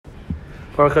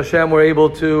Baruch Hashem, we're able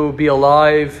to be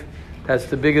alive. That's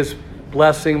the biggest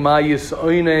blessing. Ma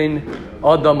yisoinen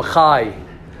Adam Chai.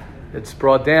 It's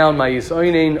brought down. Ma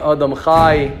yisoinen Adam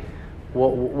Chai.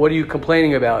 What are you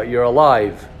complaining about? You're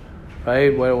alive, right?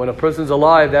 When a person's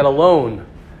alive, that alone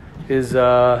is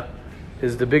the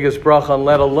biggest bracha. And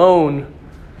let alone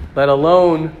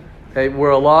that we're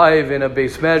alive in a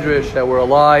beis medrash, that we're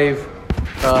alive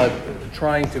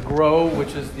trying to grow,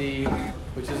 which is the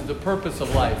purpose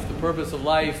of life. The purpose of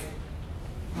life,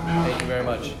 thank you very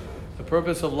much. The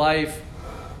purpose of life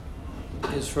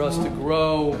is for us to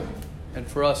grow and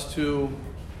for us to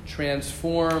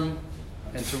transform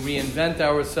and to reinvent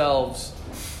ourselves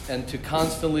and to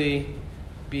constantly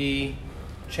be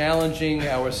challenging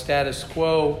our status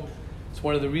quo. It's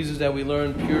one of the reasons that we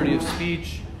learn purity of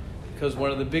speech, because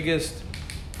one of the biggest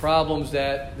problems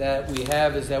that we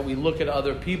have is that we look at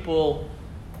other people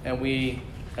and we,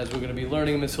 as we're going to be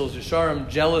learning in Mesilas Yesharim,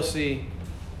 jealousy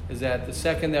is that the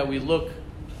second that we look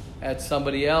at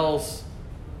somebody else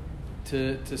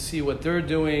to see what they're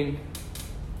doing,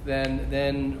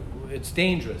 then it's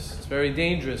dangerous. It's very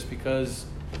dangerous because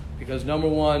number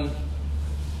one,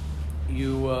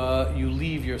 you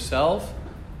leave yourself,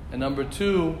 and number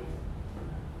two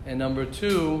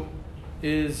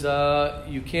is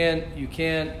you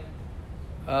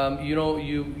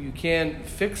can't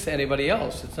fix anybody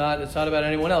else. It's not about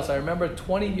anyone else. I remember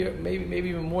 20 years, maybe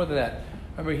even more than that.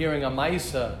 I remember hearing a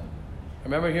Maisa. I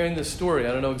remember hearing this story.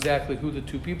 I don't know exactly who the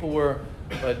two people were,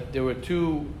 but there were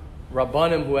two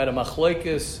Rabbanim who had a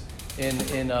machlokes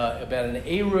in about an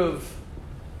Eruv,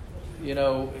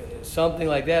 something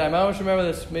like that. I always remember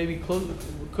this. Maybe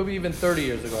could be even 30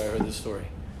 years ago. I heard this story.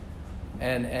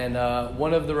 And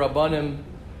one of the Rabbanim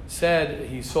said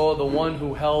he saw the one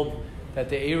who held that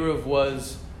the Eruv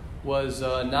was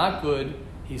not good.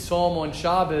 He saw him on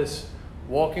Shabbos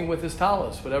walking with his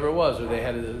talis, whatever it was, or they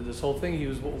had this whole thing. He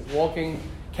was walking,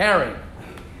 carrying.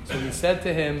 So he said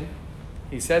to him,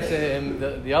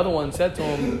 the other one said to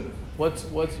him,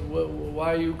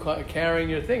 why are you carrying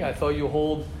your thing? I thought you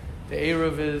hold the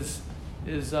Eruv is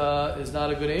not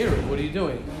a good Eruv. What are you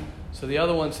doing? So the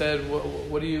other one said,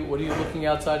 what are you looking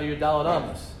outside of your Daled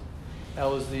Amos?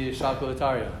 That was the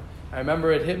Shakulataria. I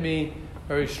remember it hit me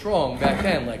very strong back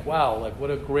then. Like, wow, like what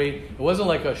a great, it wasn't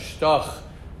like a shtach, it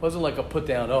wasn't like a put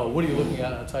down, oh, what are you looking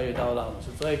at outside your Daled Amos?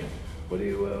 It's like,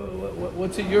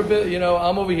 what's in your bit?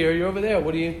 I'm over here, you're over there.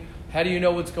 How do you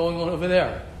know what's going on over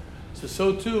there?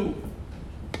 So too,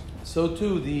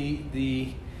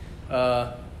 the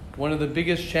one of the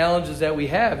biggest challenges that we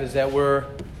have is that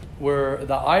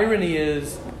the irony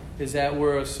is that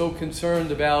we're so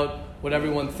concerned about what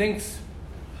everyone thinks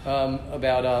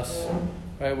about us,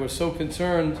 right? We're so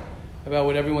concerned about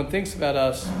what everyone thinks about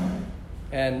us,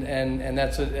 and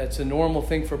that's a normal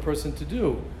thing for a person to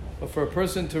do. But for a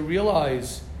person to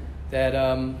realize that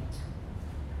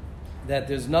that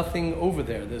there's nothing over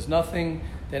there's nothing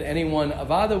that anyone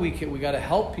avada we got to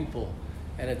help people,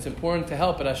 and it's important to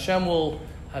help. But Hashem will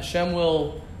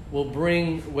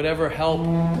bring whatever help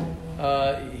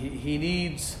he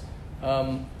needs,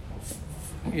 from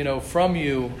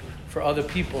you for other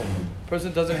people. A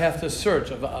person doesn't have to search.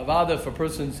 Avada for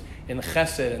persons in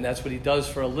chesed, and that's what he does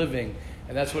for a living,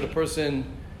 and that's what a person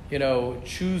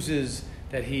chooses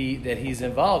that he's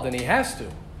involved, and he has to.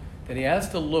 That he has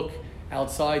to look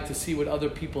outside to see what other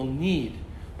people need,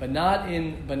 but not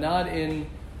in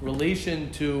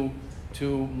relation to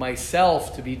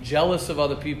myself, to be jealous of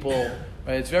other people.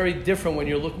 Right? It's very different when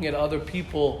you're looking at other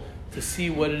people to see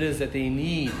what it is that they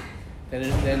need,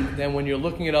 than when you're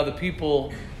looking at other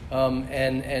people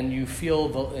and you feel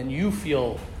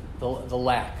the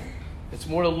lack. It's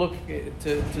more to look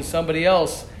to somebody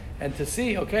else and to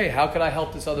see, okay, how could I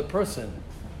help this other person?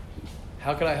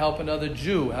 How could I help another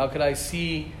Jew? How could I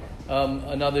see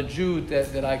another Jew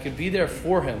that I could be there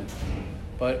for him?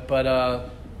 But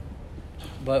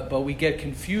we get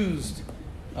confused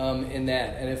in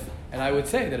that, and I would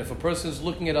say that if a person is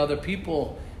looking at other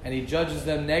people and he judges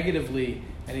them negatively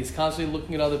and he's constantly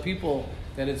looking at other people,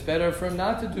 then it's better for him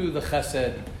not to do the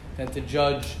chesed than to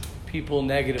judge people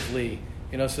negatively.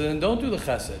 So then don't do the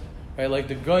chesed, right? Like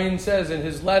the Goyin says in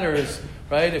his letters,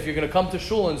 right? If you're going to come to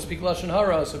shul and speak lashon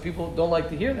hara, so people don't like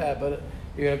to hear that, but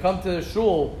you're going to come to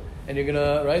shul and you're going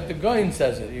to, right? The Goyin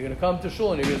says it. You're going to come to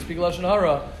shul and you're going to speak lashon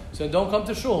hara. So don't come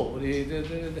to shul. What are you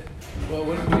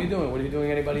doing? What are you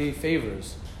doing anybody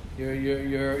favors?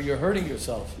 You're hurting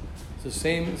yourself. It's the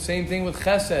same thing with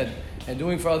chesed and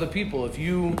doing for other people. If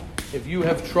you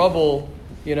have trouble,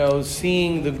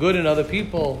 seeing the good in other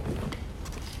people,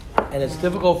 and it's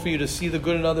difficult for you to see the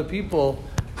good in other people,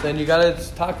 then you got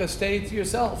to stay to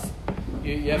yourself.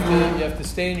 you have to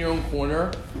stay in your own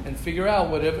corner and figure out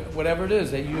whatever it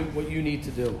is that what you need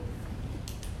to do.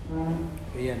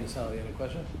 Yeah, Nisal, you have a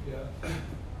question? Yeah.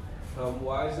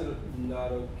 Why is it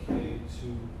not okay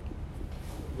to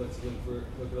let's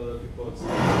look at other people and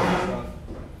stuff?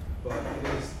 But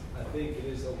I think it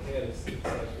is okay. It's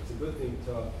a good thing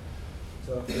to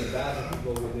feel bad for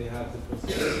people when they have different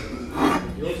situations.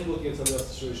 You're also looking at somebody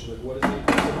else's situation. Like, what is it?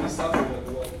 Somebody's suffering. Like,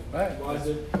 what? Right. Why is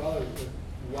it bothering?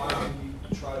 Why do we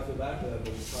try to feel bad for them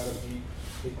and try to be a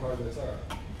big part of their tzara?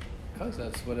 Because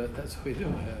that's what we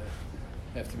do.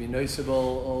 You have to be noisable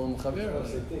ol m'chaver.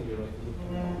 Same thing. You're like,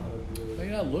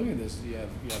 you're not looking at this. You have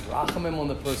rachamim on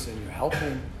the person. You're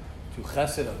helping to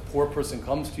chesed. A poor person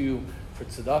comes to you for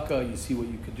tzedakah. You see what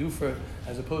you could do for it,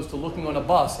 as opposed to looking on a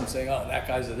bus and saying, "Oh, that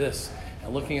guy's a this,"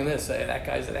 and looking at this, say, "That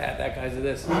guy's a that guy's a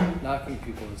this." Knocking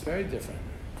people. It's very different.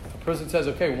 A person says,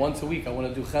 "Okay, once a week I want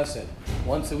to do chesed.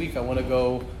 Once a week I want to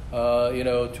go,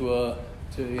 to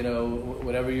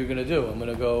whatever you're going to do. I'm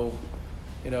going to go."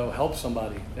 Help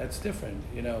somebody. That's different.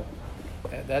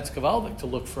 That's kavaldik to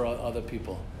look for other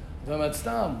people. I'm talking about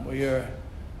stam, where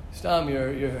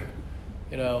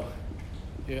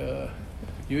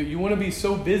you want to be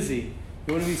so busy.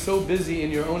 You want to be so busy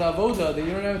in your own avoda that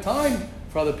you don't have time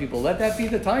for other people. Let that be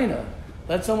the taina.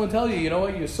 Let someone tell you, you know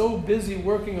what? You're so busy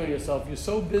working on yourself. You're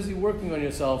so busy working on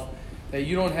yourself that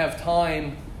you don't have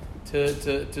time to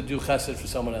do chesed for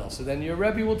someone else. So then your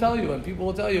Rebbe will tell you, and people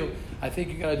will tell you, I think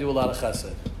you're going to do a lot of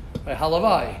chesed. Right?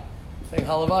 Halavai. Saying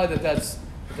halavai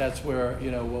that's where,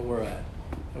 what we're at.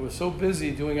 And we're so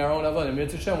busy doing our own avodah. And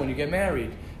Mitzvah Shem, when you get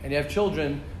married and you have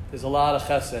children, there's a lot of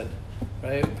chesed.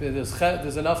 Right?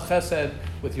 There's enough chesed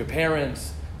with your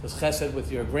parents. There's chesed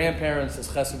with your grandparents. There's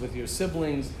chesed with your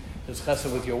siblings. There's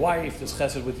chesed with your wife. There's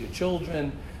chesed with your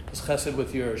children. There's chesed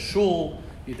with your shul.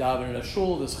 You daven in a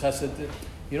shul. There's chesed.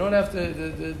 You don't have to.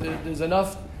 There's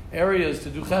enough areas to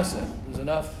do chesed. There's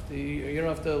enough. You don't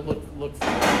have to look for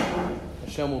it.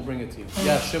 Hashem will bring it to you.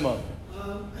 Yeah, Shimon.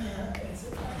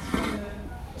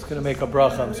 It's going to make a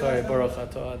bracha. I'm sorry. Baruch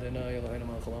atah Adonai Eloheinu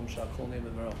melech haolam shakol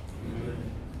ne'emed v'ro.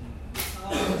 A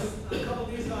couple of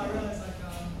days ago, I realized,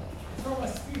 from a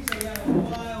speech I had a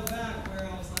while back, where I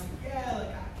was like,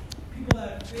 people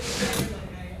that fake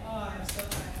I have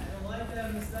stuff, I don't like them,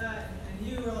 this, that, and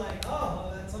you were like,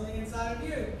 oh, that's something inside of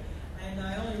you. And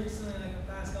I only recently, the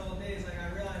past couple of days, I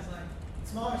realized,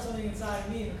 it's more something inside of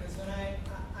me, because when I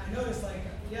noticed, I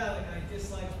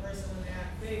dislike a person when they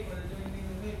act fake or they're doing things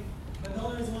with me. But the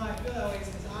only reason why I feel that way is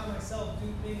because I myself do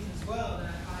things as well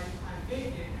that I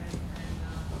fake it, and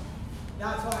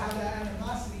that's why I have that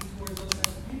animosity towards those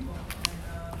types of people.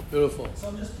 And, beautiful. So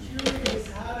I'm just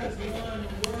curious, how does one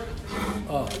work to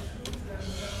truth to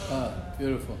themselves?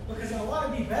 Beautiful. Because I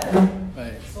want to be better.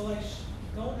 Right. So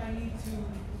don't I need to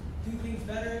do things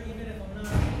better even if I'm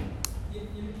not? You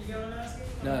get what I'm asking?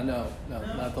 No,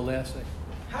 not the last thing.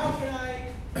 How can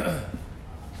I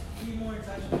be more in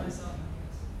touch with myself?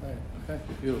 Right. Okay.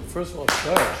 Beautiful. First of all, that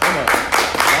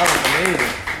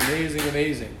was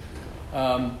amazing.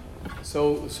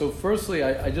 So firstly,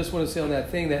 I just want to say on that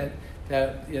thing that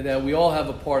we all have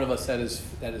a part of us that is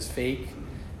fake,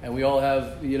 and we all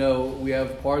have we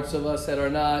have parts of us that are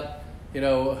not that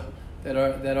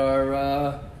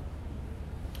are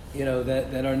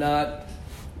not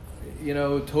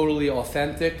totally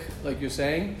authentic, like you're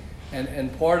saying,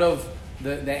 and part of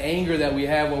the anger that we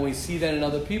have when we see that in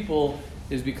other people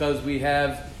is because we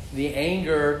have the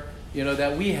anger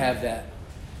that we have that.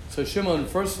 So Shimon,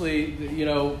 firstly,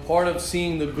 part of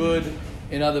seeing the good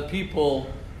in other people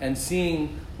and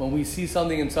seeing when we see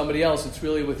something in somebody else, it's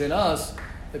really within us.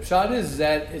 The pshat is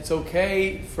that it's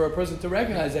okay for a person to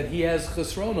recognize that he has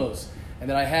chesronos, and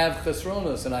that I have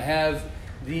chesronos, and I have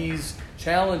these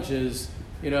challenges,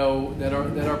 that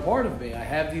are part of me. I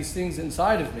have these things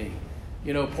inside of me.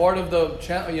 Part of the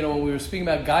when we were speaking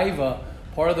about gaiva,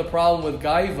 part of the problem with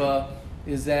gaiva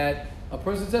is that a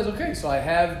person says, okay, so I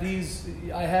have these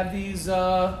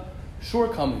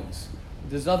shortcomings.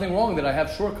 There's nothing wrong that I have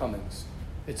shortcomings.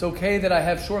 It's okay that I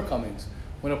have shortcomings.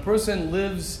 When a person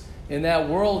lives in that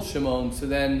world, Shimon, so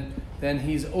then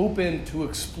he's open to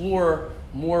explore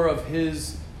more of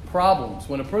his problems.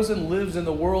 When a person lives in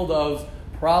the world of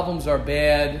problems are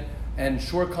bad and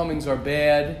shortcomings are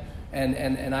bad,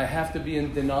 and I have to be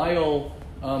in denial.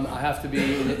 I have to be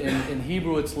in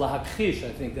Hebrew. It's lahakhish.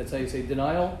 I think that's how you say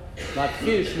denial.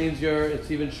 Lahakhish means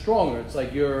it's even stronger. It's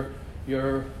like you're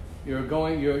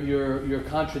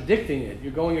contradicting it.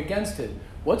 You're going against it.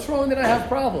 What's wrong that I have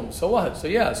problems? So what? So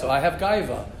I have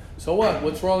gaiva. So what?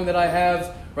 What's wrong that I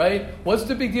have, right? What's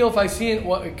the big deal if I see it?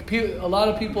 A lot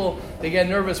of people, they get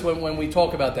nervous when we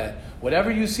talk about that.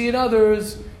 Whatever you see in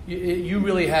others, you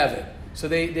really have it. So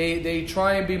they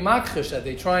try and be makhish that.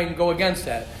 They try and go against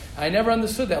that. I never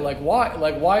understood that.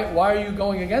 Why are you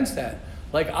going against that?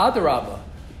 Adarabba.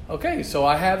 Okay, so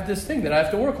I have this thing that I have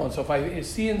to work on. So if I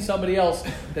see in somebody else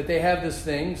that they have this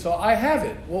thing, so I have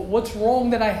it. Well, what's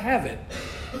wrong that I have it?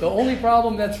 The only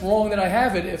problem that's wrong that I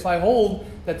have it if I hold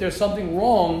that there's something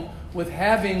wrong with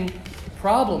having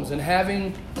problems and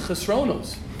having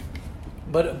chesronos.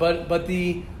 But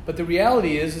the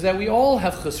reality is that we all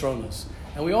have chesronos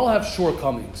and we all have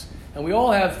shortcomings and we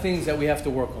all have things that we have to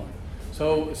work on.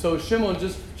 So Shimon,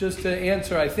 just to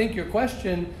answer, I think your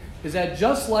question is that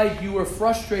just like you were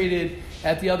frustrated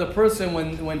at the other person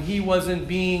when he wasn't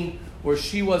being or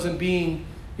she wasn't being,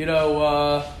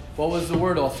 what was the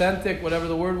word? Authentic, whatever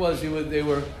the word was. They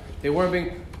weren't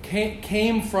being.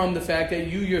 Came from the fact that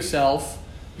you yourself,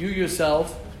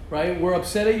 right, were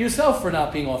upset at yourself for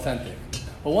not being authentic.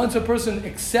 But once a person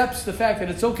accepts the fact that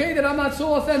it's okay that I'm not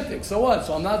so authentic, so what?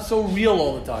 So I'm not so real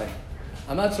all the time.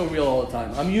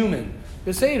 I'm human.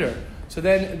 Beseder. So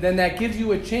then that gives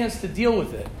you a chance to deal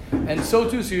with it. And so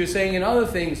too, so you're saying in other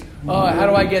things, how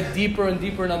do I get deeper and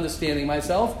deeper in understanding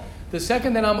myself? The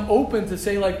second that I'm open to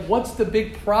say, what's the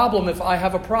big problem if I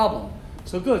have a problem?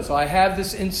 So good. So I have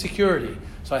this insecurity.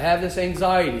 So I have this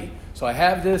anxiety. So I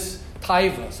have this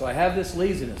taiva. So I have this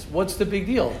laziness. What's the big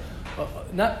deal? I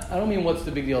don't mean what's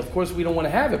the big deal. Of course, we don't want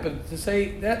to have it, but to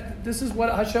say that this is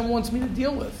what Hashem wants me to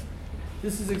deal with.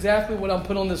 This is exactly what I'm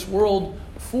put on this world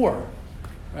for.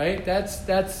 Right? That's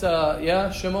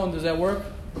Shimon, does that work?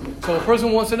 So a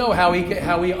person wants to know how he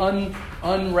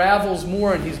unravels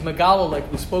more, and he's megala,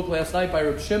 like we spoke last night by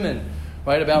Reb Shimon,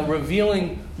 right, about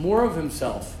revealing more of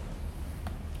himself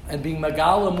and being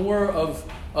megala more of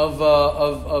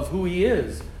who he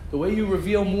is. The way you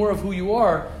reveal more of who you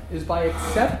are is by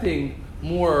accepting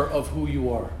more of who you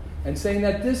are and saying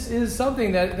that this is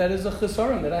something that is a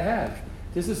chesaron that I have.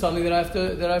 This is something that I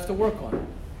have to work on.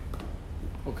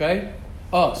 Okay.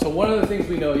 Oh, so one of the things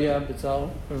we know,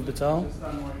 Bitzal? Just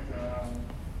on what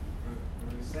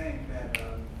you're saying, that,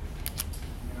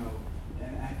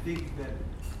 and I think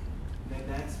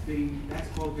that's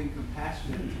called being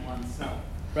compassionate to oneself.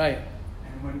 Right.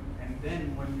 And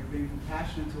then when you're being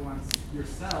compassionate to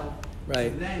yourself,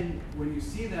 right. So then when you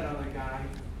see that other guy,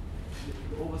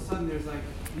 all of a sudden there's there's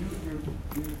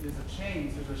a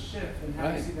change, there's a shift in how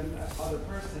right. you see the other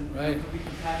person, right. to be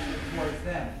compassionate towards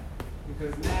them.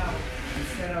 Because now,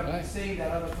 instead of right. seeing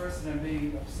that other person and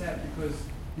being upset because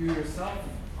you yourself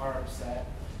are upset,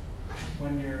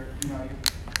 when you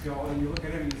go and you look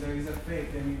at him and you say he's a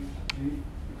fake,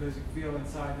 because you feel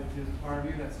inside that there's a part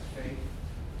of you that's a fake.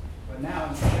 But now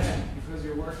instead, because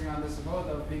you're working on this avoda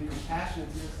of being compassionate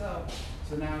to yourself,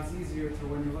 so now it's easier to,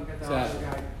 when you look at the exactly.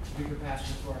 other guy, to be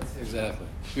compassionate towards him. Exactly.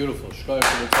 Beautiful. Shkoyach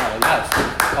for the child.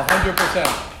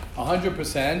 Yes.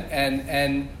 100%.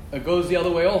 And it goes the other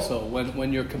way also.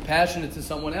 When you're compassionate to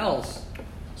someone else,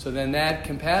 so then that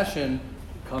compassion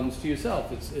comes to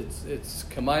yourself. It's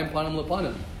kamayim panim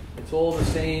lepanim. It's all the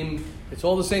same. It's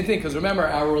all the same thing. Because remember,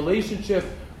 our relationship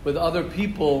with other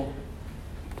people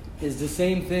is the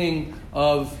same thing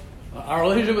of our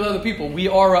relationship with other people. We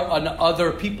are an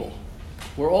other people.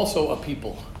 We're also a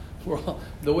people.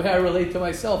 The way I relate to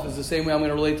myself is the same way I'm going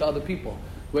to relate to other people.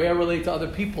 The way I relate to other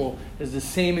people is the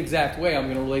same exact way I'm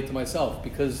going to relate to myself,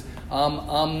 because I'm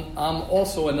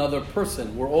also another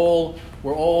person. We're all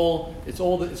it's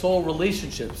all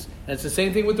relationships, and it's the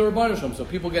same thing with the Rabbanan Shalom. So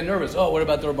people get nervous. Oh, what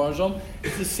about the Rabbanan Shalom?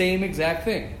 It's the same exact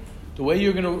thing. The way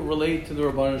you're going to relate to the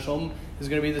Rabbanan Shalom is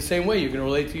going to be the same way you're going to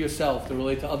relate to yourself, to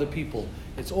relate to other people.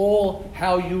 It's all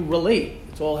how you relate.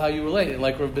 It's all how you relate. And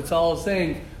like Rav Bitzal is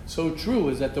saying, so true,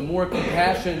 is that the more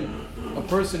compassion a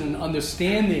person and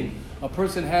understanding a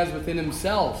person has within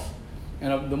himself,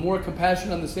 and the more compassion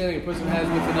and understanding a person has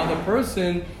with another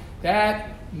person,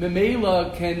 that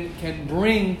memela can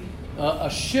bring a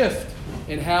shift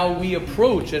in how we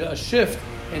approach it, a shift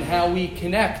in how we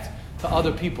connect to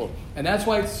other people. And that's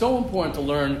why it's so important to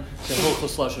learn the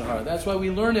Hilchos Lashon Hara. That's why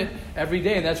we learn it every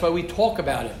day, and that's why we talk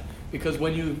about it. Because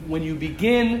when you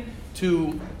begin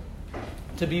to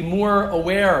be more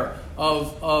aware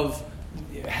of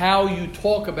how you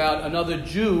talk about another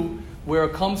Jew, where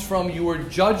it comes from your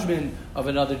judgment of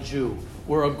another Jew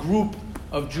or a group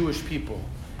of Jewish people.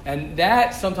 And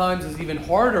that sometimes is even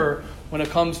harder when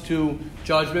it comes to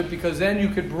judgment, because then you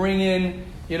could bring in,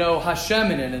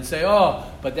 Hashem in it and say, oh,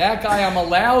 but that guy I'm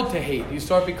allowed to hate. You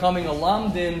start becoming a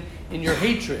lamdin in your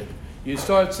hatred. You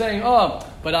start saying,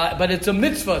 but it's a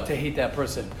mitzvah to hate that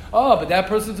person. But that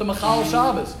person's a Machal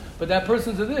Shabbos. But that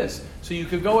person's a this. So you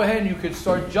could go ahead and you could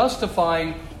start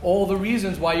justifying all the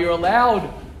reasons why you're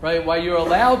allowed, right? Why you're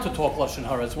allowed to talk Lashon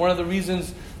Hara. It's one of the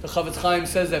reasons the Chavetz Chaim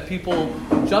says that people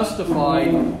justify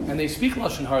and they speak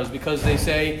Lashon Hara is because they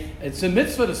say it's a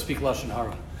mitzvah to speak Lashon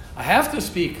Hara. I have to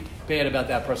speak bad about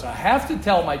that person. I have to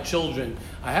tell my children.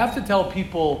 I have to tell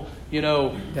people,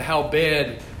 how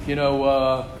bad,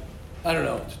 I don't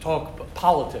know, to talk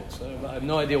politics. I have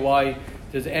no idea why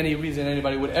there's any reason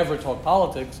anybody would ever talk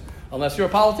politics unless you're a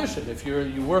politician. If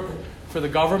you work for the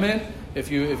government,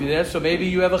 if you're there, so maybe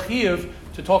you have a chiyuv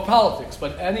to talk politics.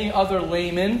 But any other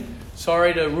layman,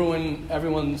 sorry to ruin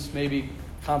everyone's maybe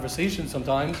conversation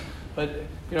sometimes, but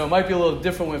it might be a little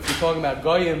different if you're talking about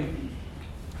goyim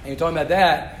and you're talking about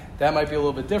that might be a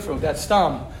little bit different. That's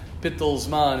stam, bittul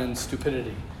zman, and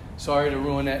stupidity. Sorry to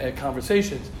ruin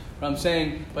conversations. But I'm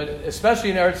saying, but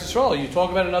especially in Eretz Yisrael, you talk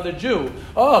about another Jew.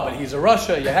 But he's a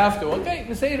Russia, you have to. Okay,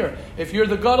 Seder. If you're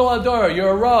the Gadol Ador, you're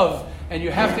a Rav, and you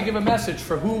have to give a message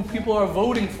for who people are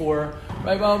voting for,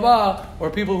 right, blah, blah, blah, or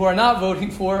people who are not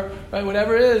voting for, right,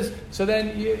 whatever it is. So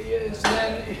then,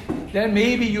 then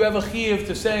maybe you have a chiyuv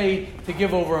to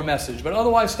give over a message. But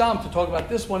otherwise, to talk about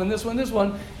this one and this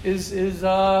one, is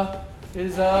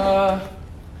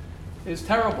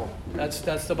terrible. That's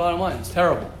the bottom line. It's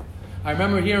terrible. I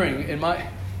remember hearing in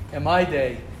my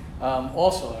day,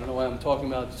 also, I don't know why I'm talking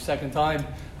about the second time,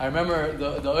 I remember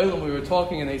the Olam, we were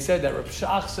talking and they said that Reb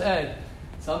Shach said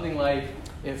something like,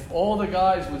 if all the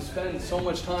guys would spend so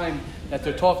much time that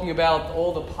they're talking about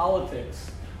all the politics,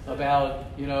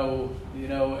 about, Eretz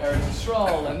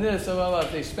Yisrael and this,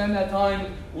 if they spend that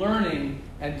time learning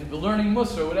and learning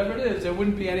Musar, whatever it is, there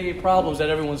wouldn't be any problems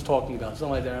that everyone's talking about,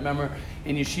 something like that. I remember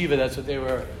in Yeshiva, that's what they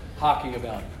were talking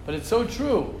about. But it's so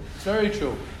true. It's very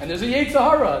true. And there's a yetzer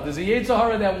hara. There's a yetzer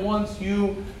hara that wants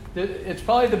you, it's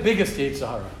probably the biggest yetzer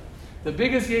hara. The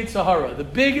biggest yetzer hara. The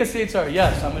biggest yetzer hara.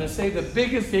 Yes, I'm going to say the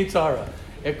biggest yetzer hara.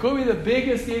 It could be the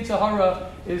biggest yetzer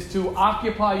hara is to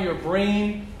occupy your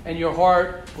brain and your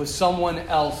heart with someone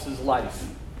else's life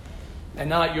and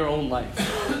not your own life.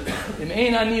 Im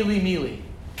ein ani li mili.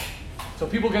 So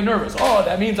people get nervous.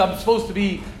 That means I'm supposed to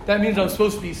be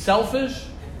selfish.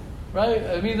 Right?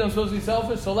 It means I'm supposed to be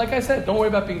selfish. So like I said, don't worry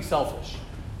about being selfish.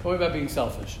 Don't worry about being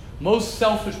selfish. Most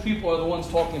selfish people are the ones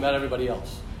talking about everybody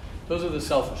else. Those are the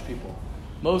selfish people.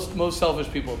 Most selfish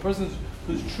people. A person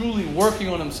who's truly working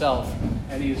on himself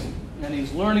and he's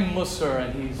learning Musar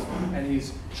and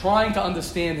he's trying to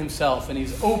understand himself and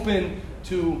he's open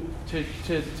to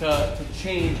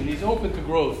change and he's open to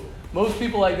growth. Most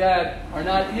people like that are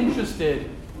not interested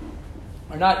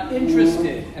and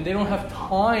they don't have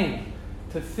time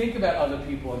to think about other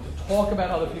people and to talk about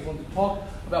other people and to talk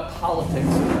about politics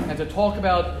and to talk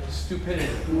about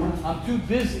stupidity. I'm too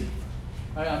busy.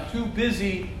 Right? I'm too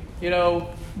busy,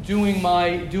 doing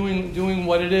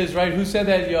what it is, right? Who said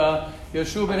that?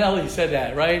 Yeshua Ben Eli said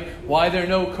that, right? Why there are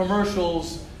no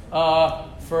commercials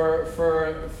for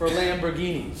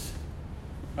Lamborghinis,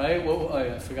 right?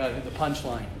 I forgot the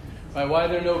punchline. Right, why are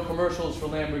there no commercials for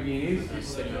Lamborghinis?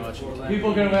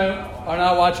 People are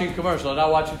not watching commercials, are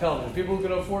not watching television. People who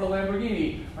can afford a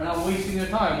Lamborghini are not wasting their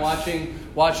time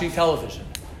watching television.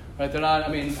 Right? They're not.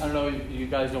 I don't know if you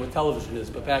guys know what television is,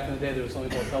 but back in the day there was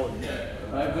something called television.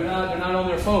 Right? They're not on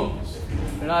their phones.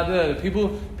 They're not there.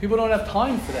 People don't have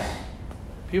time for that.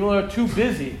 People are too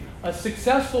busy. A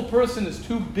successful person is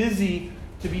too busy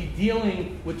to be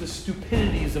dealing with the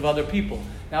stupidities of other people.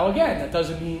 Now again, that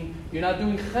doesn't mean you're not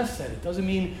doing chesed. It doesn't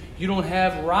mean you don't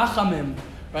have rachamim,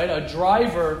 right? A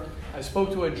driver, I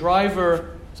spoke to a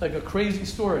driver, it's like a crazy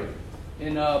story. By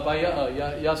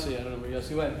Yossi, I don't know where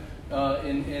Yossi went.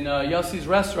 In Yossi's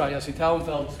restaurant, Yossi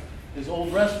Tauenfeld's, his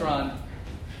old restaurant.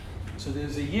 So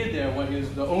there's a yid there, when he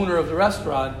was the owner of the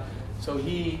restaurant. So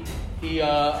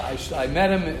I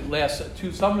met him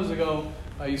 2 summers ago.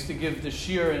 I used to give the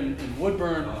shir in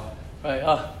Woodburn. Right?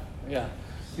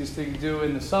 Used to do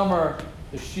in the summer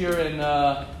the shir in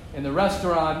the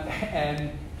restaurant,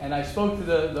 and I spoke to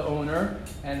the owner,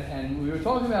 and we were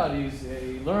talking about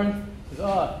he learned.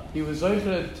 He was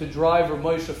zocher to drive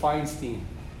Moshe Feinstein.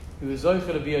 He was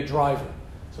zocher to be a driver.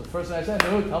 So the first thing I said,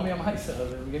 no, tell me a maisa.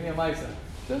 Give me a maisa.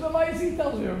 There's a maisa. He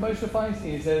tells me Moshe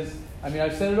Feinstein. He says,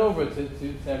 I've said it over to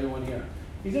everyone here.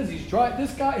 He says he's driving.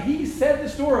 This guy, he said the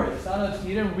story. It's not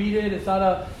he didn't read it. It's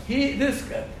not this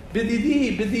guy.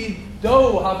 Bididi do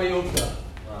habayota.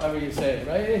 However you say it,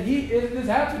 right? This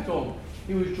happened to him.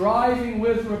 He was driving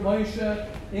with Reb Moshe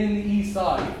in the east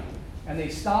side, and they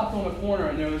stopped on a corner,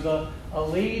 and there was a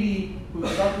lady who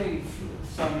was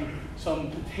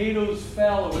some potatoes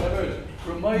fell or whatever.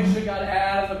 Ramosha got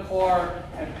out of the car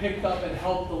and picked up and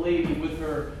helped the lady with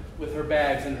her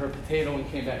bags and her potato and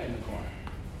came back in the car.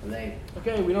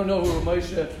 Okay, we don't know who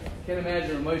Ramosha. Can't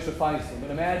imagine Ramosha Feinstein, but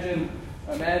imagine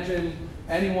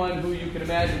anyone who you can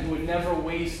imagine who would never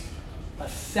waste a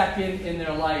second in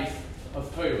their life of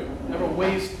Torah. Never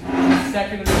waste a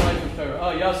second in their life of Torah.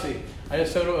 Oh, Yossi, I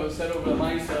just said over the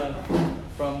Maisa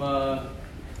from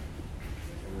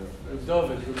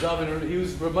David. He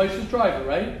was Ramosha's driver,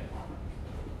 right?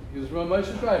 He was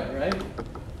Ramosha's driver, right?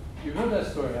 You heard that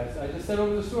story. I just said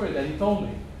over the story that he told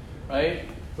me, right?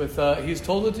 With he's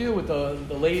told it to you with the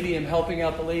lady and helping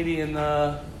out the lady in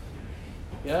the.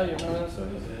 Yeah, you remember that story?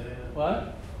 Yeah.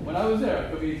 What? When I was there, I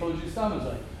could be told you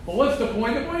Stamazai. But what's the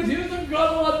point? The point is he was a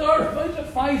gadol hador, Moshe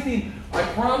Feinstein. I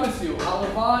promise you,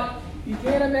 Halavai, you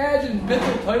can't imagine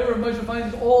Bittul Torah Moshe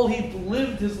Feinstein. All he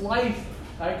lived his life.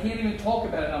 I can't even talk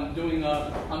about it. I'm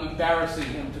embarrassing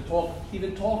him to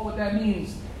even talk what that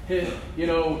means. His,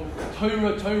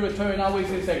 Torah, and I always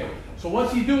say. So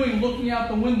what's he doing looking out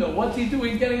the window? What's he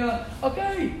doing getting on?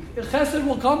 Okay, chesed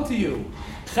will come to you.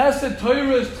 Chesed,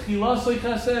 Torah is tchilasoi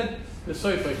chesed, the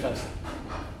soifoi chesed.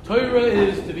 Torah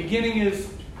is, the beginning is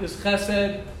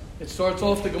chesed. It starts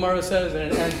off, the Gemara says,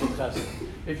 and it ends with chesed.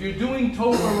 If you're doing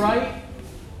Torah right,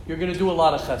 you're going to do a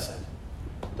lot of chesed.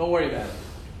 Don't worry about it.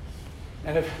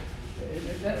 And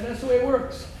that's the way it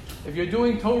works. If you're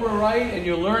doing Torah right and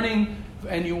you're learning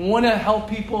and you want to help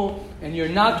people and you're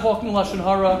not talking Lashon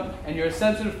Hara and you're a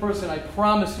sensitive person, I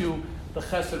promise you the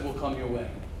chesed will come your way.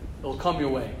 It'll come your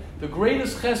way. The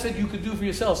greatest chesed you could do for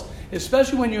yourselves,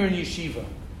 especially when you're in yeshiva.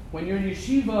 When you're in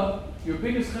yeshiva, your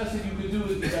biggest chesed you could do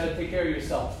is you got to take care of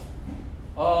yourself.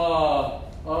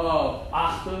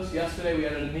 Achtos. Yesterday we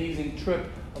had an amazing trip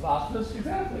of Achtos.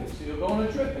 Exactly. So you'll go on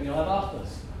a trip and you'll have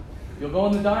Achtos. You'll go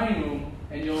in the dining room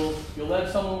and you'll let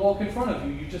someone walk in front of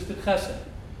you. You just did chesed.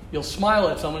 You'll smile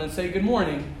at someone and say good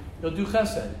morning. You'll do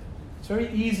chesed. It's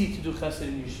very easy to do chesed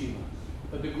in yeshiva.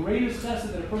 But the greatest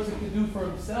chesed that a person can do for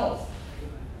himself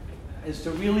is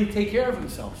to really take care of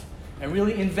himself and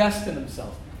really invest in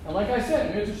himself. And like I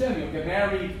said, you'll get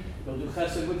married, you'll do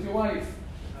chesed with your wife.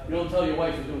 You don't tell your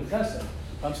wife you're doing chesed.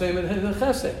 I'm saying the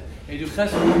chesed. And you do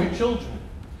chesed with your children.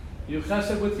 You do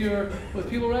chesed with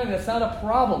people around you. That's not a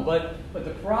problem. But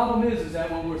the problem is that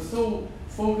when we're so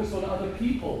focused on other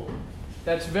people,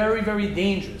 that's very, very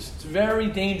dangerous. It's very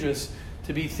dangerous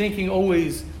to be thinking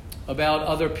always about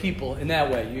other people in that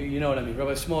way. You know what I mean.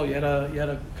 Rabbi Small, you had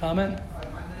a comment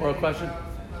or a question? On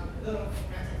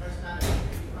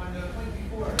the point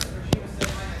before, where she was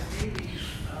saying speaking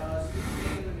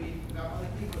to me about other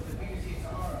people, the biggest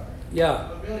harah. Yeah.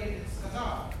 But really, it's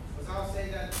Chazal. Chazal say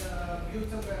that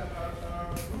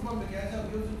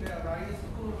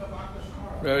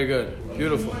very good.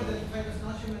 Beautiful.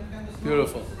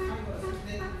 Beautiful.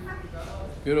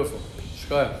 Beautiful.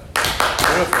 Shkoyach.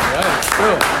 Beautiful, right? It's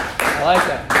true. I like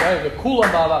that. Right? The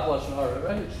kulam ba'avach lashon hara,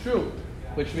 right? It's true.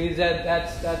 Which means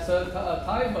that's a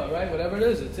taiva, right? Whatever it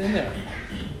is, it's in there.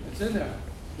 It's in there.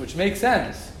 Which makes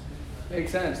sense.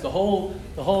 Makes sense. The whole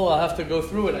I'll have to go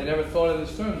through it. I never thought of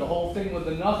this term. The whole thing with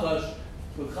the nachash,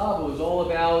 with Chava, was all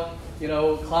about,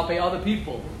 klape other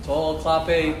people. It's all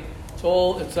klape.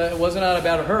 It wasn't out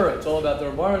about her. It's all about the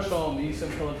Rebbeinu Shalom, the Yisem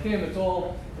Kalakim. It's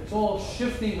all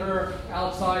shifting her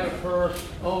outside of her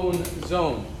own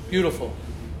zone. Beautiful.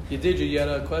 You had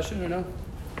a question or no?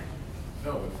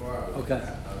 No, before I was okay. I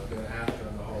was going to ask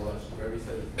on the whole Lashon, where he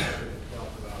said it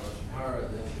talks about Lashon Hara,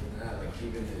 this and that, like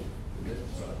even in this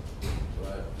stuff.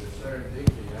 But there's certain things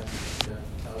that you have to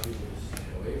tell people to stay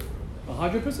away from.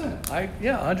 100%.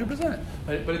 100%.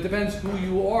 But it depends who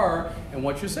you are and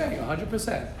what you're saying.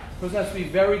 100%. Person has to be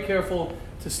very careful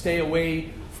to stay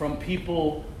away from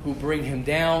people who bring him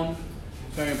down.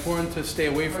 It's very important to stay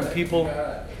away from people.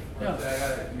 You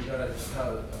gotta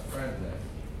tell a friend that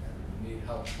you need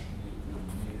help. You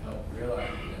need help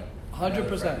realizing that.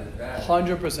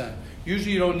 100%.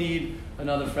 Usually you don't need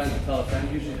another friend to tell a friend.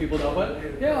 Usually people know,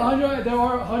 but there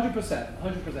are 100%.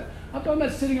 I'm talking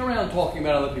about sitting around talking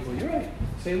about other people. You're right.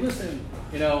 Say, listen,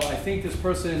 I think this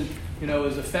person,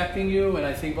 is affecting you, and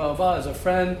I think blah, blah, blah, as a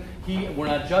friend, we're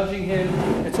not judging him.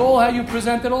 It's all how you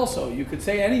present it also. You could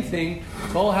say anything.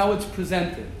 It's all how it's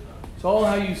presented. It's all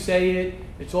how you say it.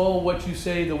 It's all what you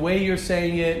say, the way you're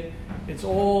saying it. It's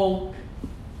all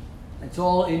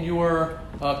in your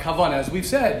kavanah. As we've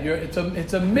said,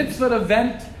 it's a mitzvah to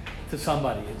vent to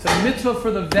somebody. It's a mitzvah for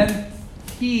the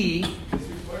ventee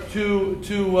to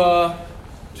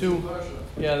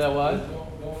yeah, that what?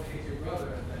 Don't hate your brother, I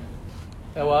think.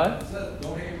 That what? It says,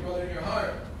 don't hate your brother in your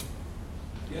heart.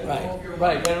 Get it off your heart.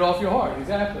 Right, get it off your heart,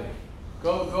 exactly.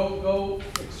 Go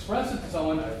express it to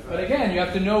someone. But again, you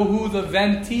have to know who the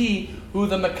venti, who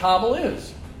the makabel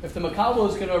is. If the makabel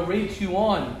is going to rate you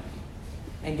on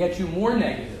and get you more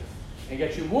negative and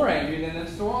get you more angry, then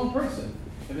it's the wrong person.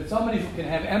 If it's somebody who can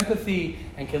have empathy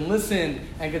and can listen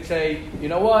and can say, you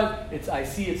know what, I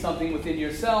see it's something within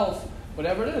yourself,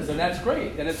 whatever it is, and that's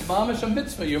great. Then it's mamish a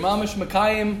mitzvah. You're mamish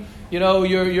makayim.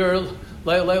 You're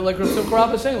like Rasul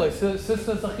Karab is saying, like sister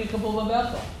zachicha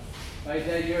b'levecha. Right?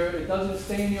 That it doesn't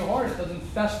stay in your heart. It doesn't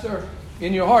fester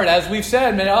in your heart. As we've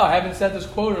said, man, I haven't said this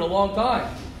quote in a long time.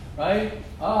 Right?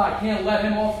 I can't let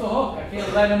him off the hook. I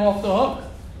can't let him off the hook.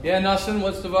 Yeah, Nassim,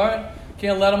 what's the word?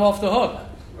 Can't let him off the hook.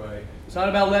 Right. It's not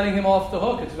about letting him off the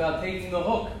hook. It's about taking the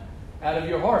hook out of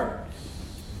your heart.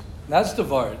 That's the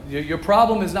vard. Your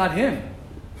problem is not him.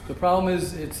 The problem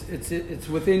is it's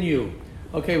within you.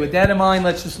 Okay, with that in mind,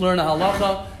 let's just learn a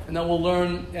halacha, and then we'll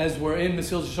learn as we're in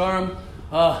Mesil Sharm.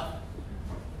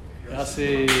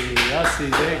 Yassi,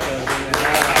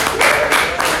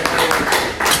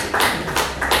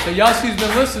 So Yassi's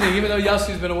been listening, even though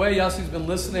Yassi's been away. Yassi's been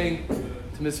listening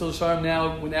to Mesil Sharm.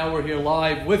 Now we're here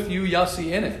live with you,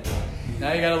 Yassi, in it.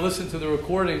 Now you got to listen to the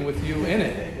recording with you in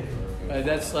it. Right?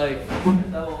 That's like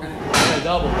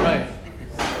double, right?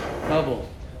 Double.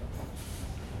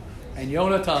 And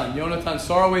Yonatan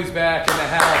Sarway's back in the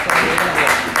house.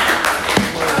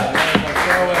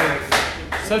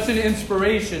 Such an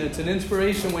inspiration. It's an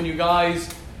inspiration when you guys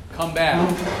come back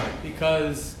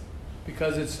because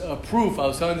it's a proof. I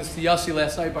was telling this to Yassi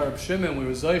last night by Reb Shimon. We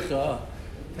were Zoicha.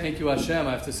 Thank you, Hashem.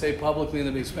 I have to say publicly in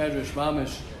the Beis Medrash,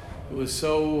 Mamish, it was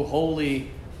so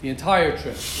holy. The entire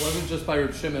trip. It wasn't just by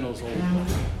Reb Shimon. It was holy.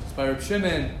 It's by Reb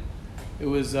Shimon. It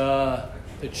was the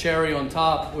cherry on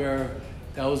top where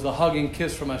that was the hug and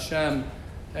kiss from Hashem,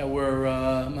 that we're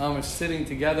mamish sitting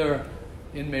together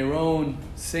in Meron,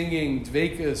 singing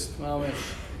Dveikus,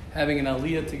 mamish having an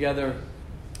aliyah together.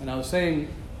 And I was saying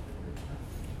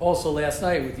also last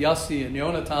night with Yassi and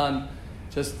Yonatan,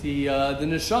 just the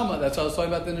neshama. That's what I was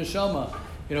talking about, the neshama.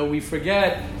 We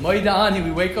forget, Moida'ani,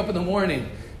 we wake up in the morning,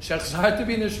 Shechzar to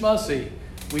be nishmasi.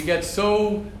 We get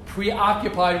so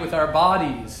preoccupied with our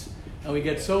bodies, and we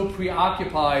get so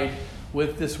preoccupied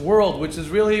with this world, which is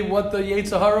really what the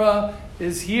yetzer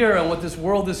is here, and what this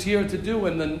world is here to do,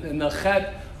 and the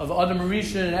chet of Adam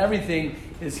Rishon and everything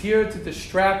is here to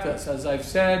distract us. As I've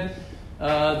said,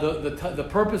 the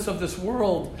purpose of this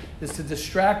world is to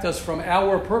distract us from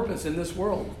our purpose in this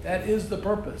world. That is the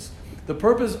purpose. The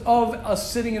purpose of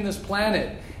us sitting in this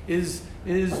planet is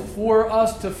for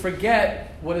us to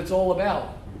forget what it's all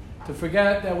about, to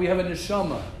forget that we have a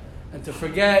neshama, and to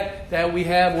forget that we're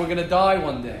going to die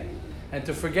one day, and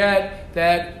to forget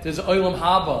that there's olam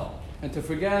haba, and to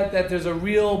forget that there's a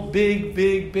real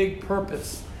big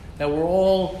purpose that we're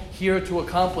all here to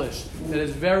accomplish, that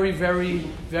is very, very,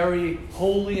 very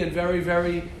holy and very,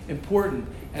 very important.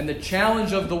 And the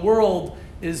challenge of the world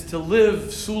is to live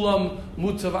sulam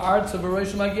mutav artza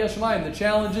v'rosh magiya shemayim. The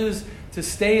challenge is to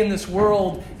stay in this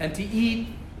world and to eat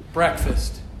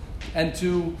breakfast, and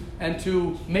to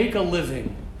make a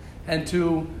living, and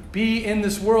to be in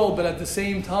this world, but at the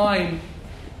same time,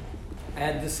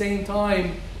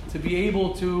 to be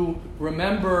able to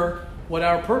remember what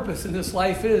our purpose in this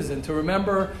life is, and to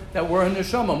remember that we're a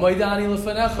neshama. Moidani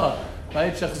lefanecha,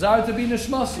 right? Shechzar to be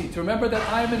neshmasi, to remember that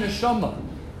I'm a neshama.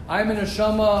 I'm a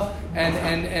neshama,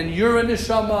 and you're a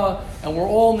neshama, and we're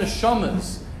all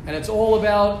neshamas. And it's all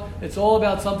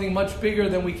about something much bigger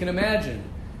than we can imagine.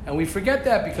 And we forget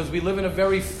that because we live in a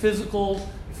very physical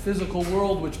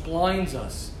world which blinds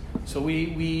us. So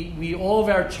we all of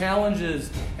our challenges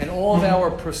and all of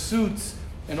our pursuits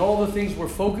and all the things we're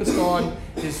focused on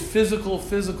is physical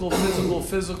things,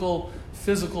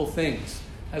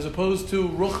 as opposed to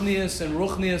ruchnius and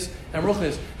ruchnius and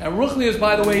ruchnius. And ruchnius,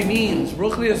 by the way, means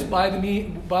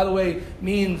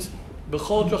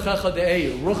b'chol drochecha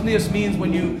de'eyu. Ruchnius means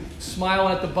when you smile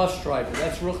at the bus driver.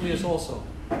 That's ruchnius also.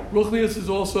 Ruchnius is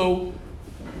also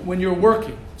when you're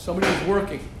working. Somebody is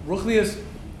working. Ruchnius,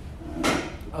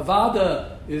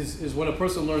 avada is when a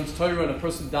person learns Torah and a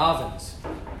person davens.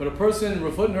 But a person,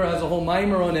 Rav Hutner has a whole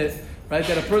mimer on it, right?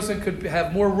 That a person could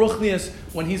have more ruchnius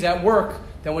when he's at work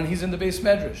than when he's in the Beis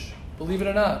Medrash. Believe it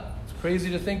or not. It's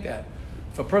crazy to think that.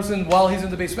 If a person, while he's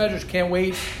in the Beis Medrash, can't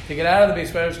wait to get out of the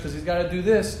Beis Medrash because he's got to do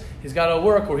this, he's got to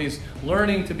work, or he's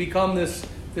learning to become this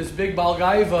big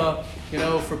balgaiva,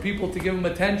 for people to give him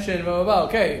attention, blah, blah, blah.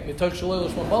 Okay,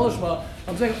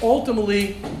 I'm saying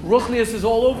ultimately, ruchnius is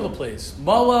all over the place.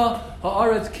 Mala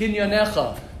ha'aretz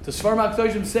kinyanecha. The Sfarim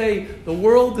HaKadoshim say the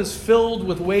world is filled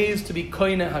with ways to be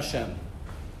koine Hashem.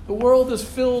 The world is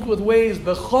filled with ways.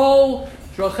 Bechol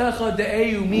drochecha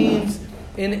de'eyu means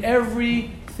in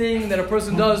everything that a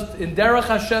person does. In Derech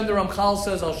Hashem, the Ramchal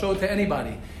says, I'll show it to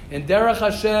anybody. In Derech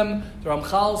Hashem, the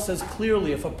Ramchal says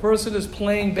clearly, if a person is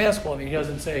playing basketball, I mean, he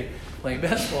doesn't say playing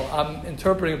basketball, I'm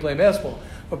interpreting playing basketball.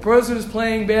 If a person is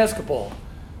playing basketball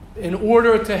in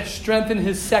order to strengthen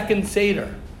his second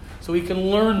Seder, so he can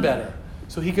learn better,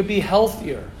 so he can be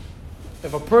healthier.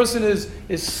 If a person is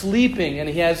sleeping and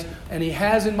he has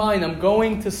in mind, I'm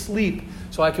going to sleep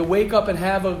so I can wake up and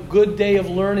have a good day of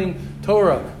learning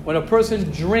Torah. When a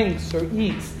person drinks or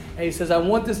eats and he says, I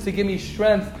want this to give me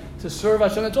strength to serve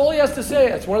Hashem, that's all he has to say.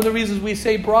 That's one of the reasons we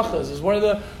say brachas. It's one of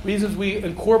the reasons we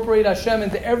incorporate Hashem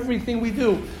into everything we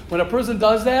do. When a person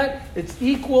does that, it's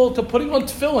equal to putting on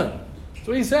tefillin. That's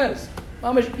what he says.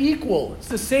 Mamash, equal. It's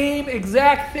the same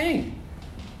exact thing.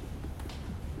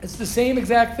 It's the same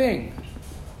exact thing.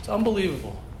 It's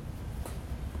unbelievable.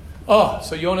 Oh,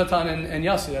 so Yonatan and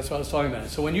Yossi, that's what I was talking about.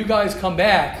 So when you guys come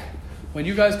back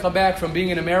from being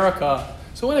in America,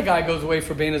 so when a guy goes away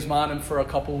for Bein Hazmanim for a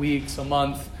couple weeks, a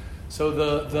month, so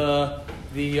the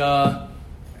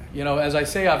as I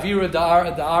say, Avira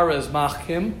Da'ara is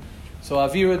Machkim, so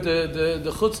Avira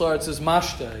the Chutzlaretz is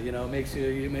Mashta,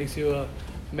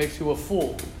 makes you a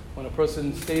fool. When a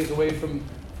person stays away from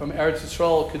Eretz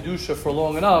Yisrael Kedusha for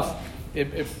long enough,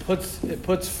 it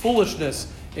puts foolishness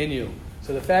in you.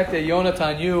 So the fact that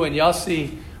Yonatan, you and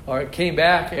Yossi came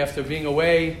back after being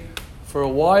away for a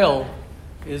while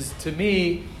is, to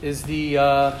me, is the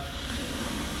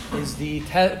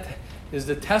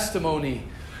testimony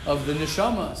of the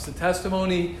neshama. It's the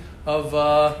testimony of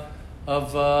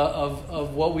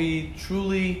what we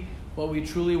truly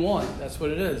want. That's what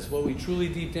it is. What we truly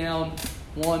deep down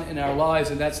want in our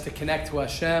lives, and that's to connect to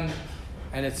Hashem,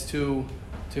 and it's to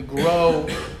grow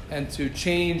and to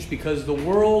change, because the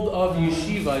world of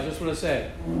yeshiva, I just want to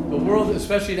say, the world,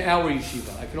 especially in our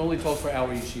yeshiva, I can only talk for our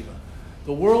yeshiva,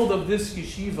 the world of this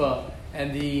yeshiva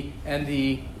and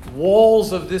the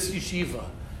walls of this yeshiva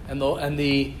and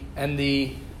the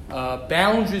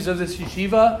boundaries of this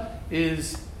yeshiva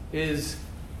is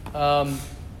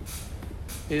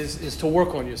to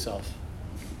work on yourself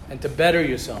and to better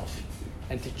yourself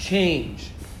and to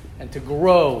change and to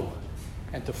grow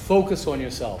and to focus on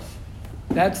yourself.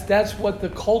 That's what the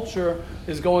culture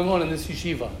is going on in this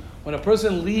yeshiva. When a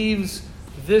person leaves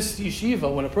this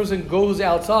yeshiva, when a person goes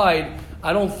outside,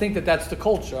 I don't think that that's the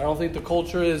culture. I don't think the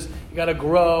culture is you got to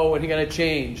grow and you got to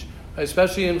change,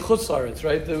 especially in Chutz La'aretz,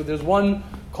 right? There's one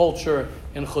culture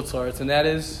in Chutz La'aretz, and that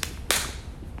is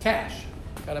cash.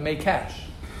 Got to make cash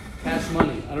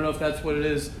money. I don't know if that's what it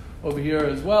is over here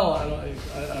as well. I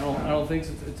don't think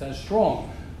it's as strong.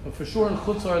 But for sure in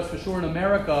Chutz La'aretz, for sure in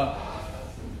America,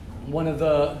 one of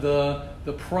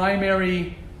the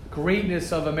primary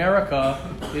greatness of America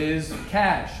is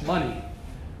cash, money.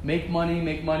 Make money,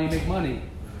 make money, make money.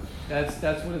 That's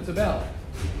what it's about.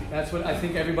 That's what I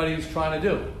think everybody's trying to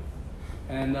do.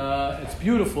 And it's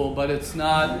beautiful, but that's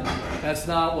not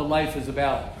what life is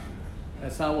about.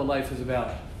 That's not what life is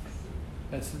about.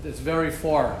 It's very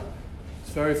far. It's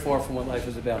very far from what life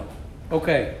is about.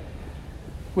 Okay.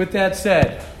 With that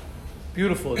said,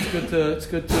 beautiful. It's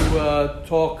good to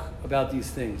talk about these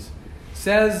things.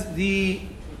 Says the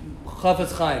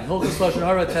Chafetz Chaim, Hilchos Lashon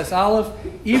Hara Tes Aleph.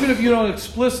 Even if you don't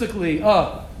explicitly,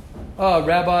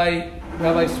 Rabbi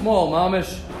Small,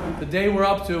 Mamish, the day we're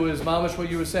up to is Mamish what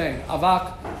you were saying.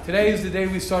 Avak. Today is the day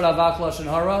we start Avak Lashon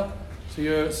Hara. So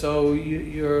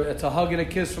you're it's a hug and a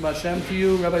kiss from Hashem to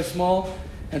you, Rabbi Small,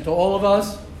 and to all of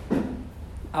us.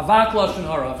 Avak Lashon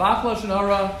Hara. Avak Lashon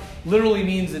Hara literally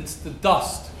means it's the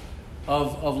dust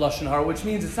of Lashon Hara, which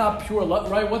means it's not pure,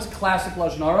 right? What's classic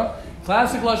Lashon Hara?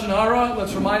 Classic Lashon Hara,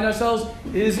 let's remind ourselves,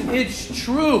 is it's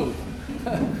true.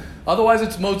 Otherwise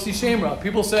it's Motzi Shemra.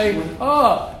 People say,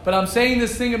 but I'm saying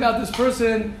this thing about this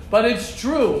person, but it's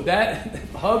true. That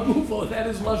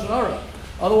is Lashon Hara.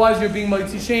 Otherwise you're being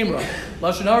Motzi Shemra.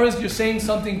 Lashon Hara is you're saying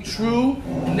something true,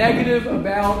 negative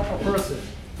about a person.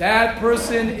 That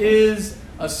person is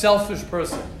a selfish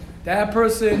person. That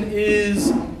person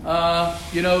is,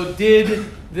 did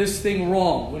this thing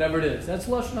wrong, whatever it is. That's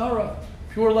Lashon Hara,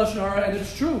 pure Lashon Hara, and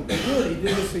it's true. Really, he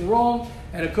did this thing wrong,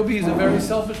 and it could be he's a very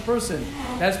selfish person.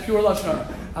 That's pure Lashon Hara.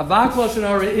 Avak Lashon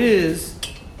Hara is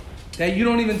that you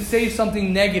don't even say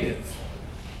something negative.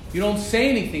 You don't say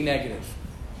anything negative.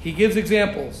 He gives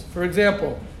examples. For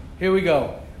example, here we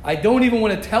go. I don't even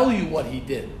want to tell you what he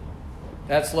did.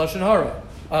 That's Lashon Hara.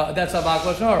 That's Avak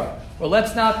Lashon Hara. Well,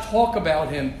 let's not talk about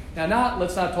him. Now,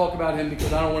 let's not talk about him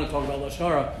because I don't want to talk about Lashon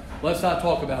Hara. Let's not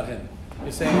talk about him.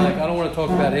 You're saying, I don't want to talk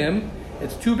about him.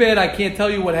 It's too bad I can't tell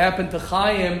you what happened to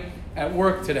Chaim at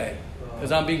work today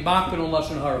because I'm being makbid on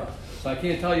Lashon Hara. So I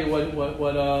can't tell you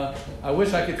what I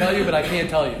wish I could tell you, but I can't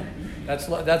tell you. That's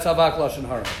Avak Lashon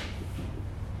Hara.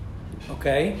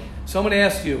 Okay? Someone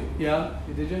asked you. Yeah?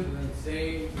 Did you? And then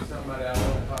say to somebody, I don't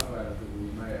want to talk about it, but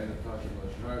we might end up talking about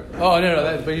Lashon Hara. Oh,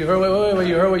 no. But you heard, wait,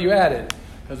 you heard what you added.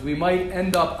 Because we might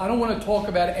end up, I don't want to talk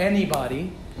about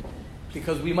anybody,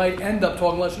 because we might end up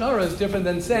talking Lashon Hara is different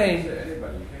than saying.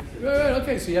 Anybody. Right,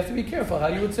 okay, so you have to be careful how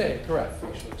you would say it. Correct.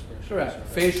 Correct.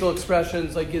 Facial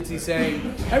expressions, like Gitzi's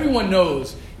saying. Everyone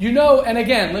knows. You know, and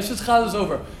again, let's just chaz this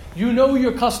over. You know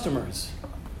your customers.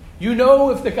 You know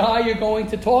if the guy you're going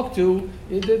to talk to,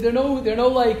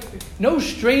 no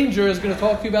stranger is going to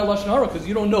talk to you about Lashon Hara because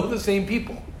you don't know the same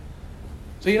people.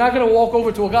 So you're not going to walk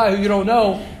over to a guy who you don't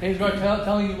know and he's going to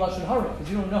telling you Lashon Hara because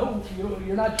you don't know,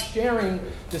 you're not sharing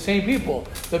the same people.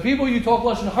 The people you talk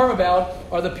Lashon Hara about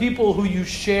are the people who you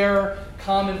share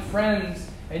common friends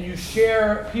and you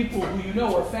share people who you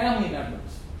know are family members.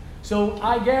 So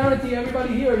I guarantee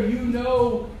everybody here, you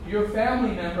know your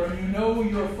family member, you know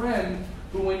your friend,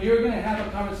 who when you're going to have a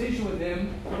conversation with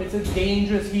him, it's a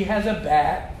dangerous, he has a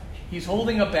bat, he's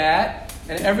holding a bat,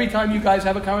 and every time you guys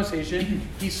have a conversation,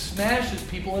 he smashes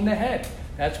people in the head.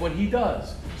 That's what he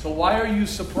does. So why are you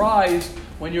surprised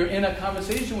when you're in a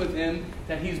conversation with him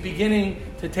that he's beginning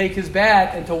to take his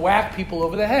bat and to whack people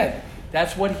over the head?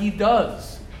 That's what he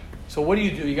does. So what do?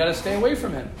 You got to stay away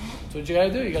from him. That's what you got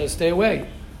to do. You got to stay away.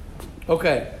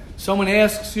 Okay. Someone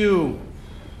asks you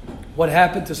what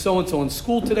happened to so-and-so in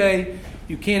school today.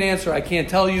 You can't answer, I can't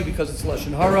tell you because it's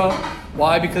Lashon Hara.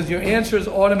 Why? Because your answer is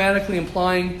automatically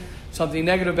implying something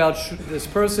negative about this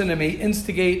person and may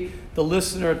instigate the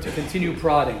listener to continue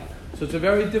prodding. So it's a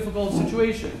very difficult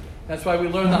situation. That's why we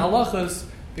learn the halachas,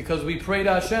 because we pray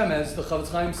to Hashem, as the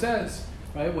Chavetz Chaim says.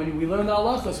 Right? When we learn the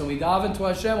halachas and we dive into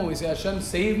Hashem, when we say, Hashem,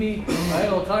 save me, right?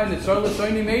 All the time,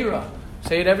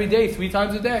 say it every day, 3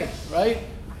 times a day, right?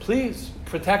 Please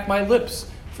protect my lips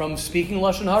from speaking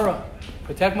Lashon Hara.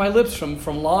 Protect my lips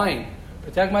from lying.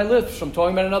 Protect my lips from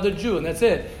talking about another Jew, and that's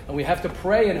it. And we have to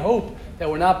pray and hope that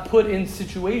we're not put in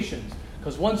situations.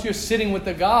 Because once you're sitting with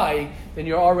the guy, then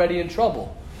you're already in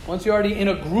trouble. Once you're already in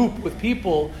a group with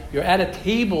people, you're at a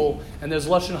table, and there's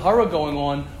Lashon Hara going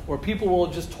on, where people will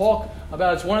just talk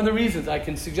about, it's one of the reasons, I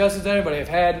can suggest it to everybody. I've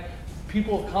had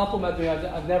people compliment me.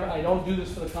 I don't do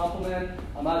this for the compliment.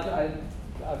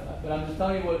 But I'm just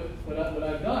telling you what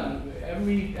I've done.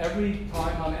 Every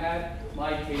time I'm at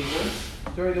my table,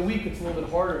 during the week it's a little bit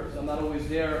harder because I'm not always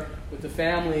there with the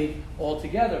family all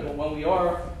together. But when we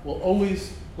are, we'll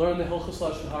always learn the Hilchos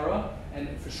Lashon Hara. And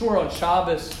for sure on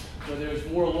Shabbos, where there's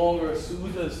more longer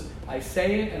Seudas, I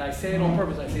say it, and I say it on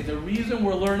purpose. I say the reason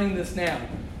we're learning this now,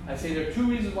 I say there are 2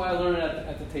 reasons why I learn it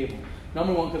at the table.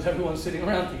 Number 1, because everyone's sitting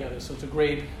around together, so it's a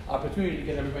great opportunity to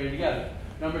get everybody together.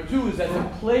 Number 2 is that the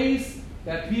place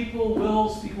that people will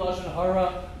speak Lashon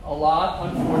Hara a lot,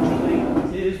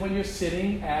 unfortunately, is when you're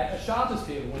sitting at a Shabbos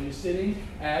table, when you're sitting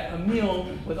at a meal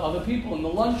with other people in the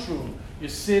lunchroom. You're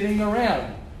sitting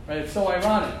around, right? It's so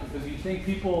ironic because you think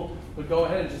people would go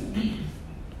ahead and just eat,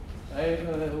 right?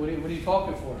 What are you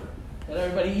talking for? Let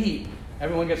everybody eat.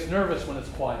 Everyone gets nervous when it's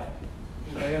quiet.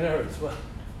 They get nervous. Well,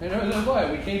 they're nervous when it's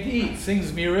quiet. We came to eat. Sing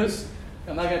Zmiras.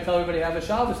 I'm not going to tell everybody to have a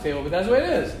Shabbos table, but that's what it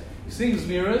is. You sing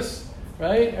Zmiras.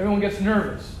 Right? Everyone gets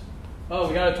nervous. Oh,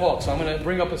 we got to talk. So I'm going to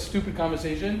bring up a stupid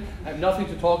conversation. I have nothing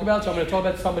to talk about, so I'm going to talk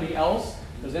about somebody else,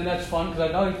 because then that's fun, because I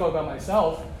have nothing to talk about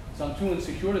myself, so I'm too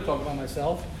insecure to talk about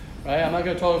myself. Right? I'm not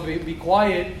going to be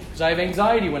quiet, because I have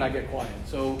anxiety when I get quiet.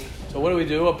 So what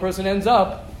do? A person ends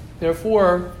up,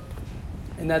 therefore,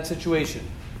 in that situation.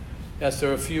 Yes,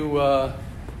 there are a few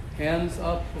hands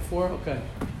up before? Okay.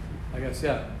 I guess,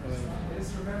 yeah. I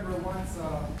just remember once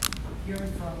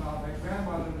hearing from my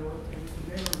grandmother,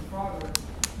 the name of her father,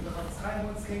 the Chavetz Chaim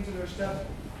once came to their step,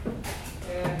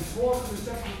 and the talk of the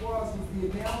step was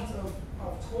the amount of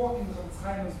talking the Chavetz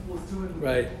Chaim was doing.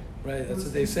 Right, that's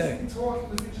what they say. Talking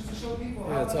was just to show people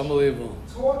how it's unbelievable.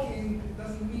 Talking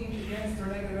doesn't mean against or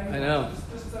negative anything. I know.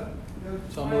 Just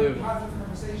it's unbelievable. Positive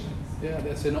conversations. Yeah,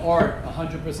 that's an art,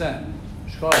 100%.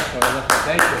 Thank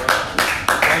you.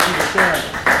 Thank you for sharing.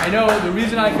 I know the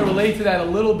reason I can relate to that a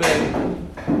little bit,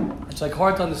 it's like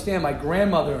hard to understand. My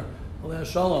grandmother, Aleh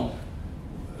Shalom,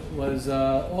 was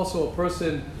also a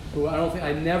person who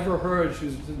I never heard. She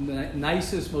was the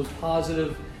nicest, most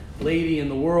positive lady in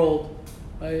the world.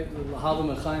 Right?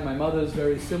 My mother is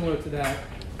very similar to that.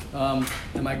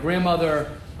 And my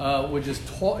grandmother would just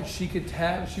talk. She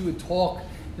would talk,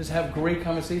 just have great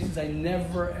conversations. I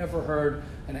never ever heard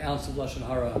an ounce of Lashon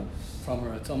Hara from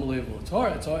her. It's unbelievable. It's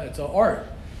hard. It's an art.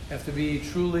 You have to be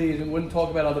truly, and wouldn't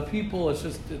talk about other people.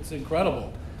 It's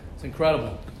incredible. It's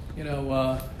incredible.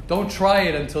 Don't try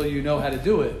it until you know how to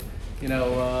do it. You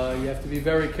have to be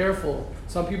very careful.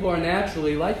 Some people are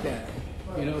naturally like that,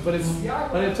 but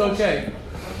it's okay.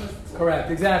 Correct,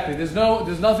 exactly. There's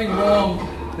nothing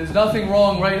wrong. There's nothing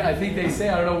wrong, right? I think they say,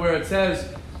 I don't know where it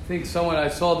says. I think I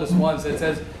saw this once. It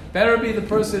says, better be the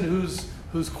person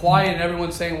who's quiet and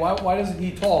everyone's saying, why doesn't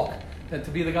he talk? Than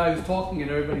to be the guy who's talking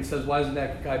and everybody says, why doesn't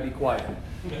that guy be quiet?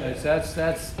 Right, so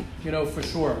that's for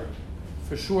sure.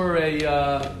 For sure a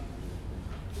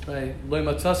right, lo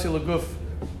matzasi l'guf,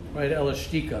 right, el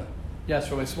shtika. Yes,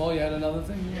 Rabbi Small, you had another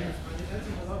thing? Yeah, on the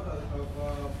essence of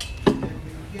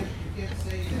you can't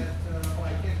say that,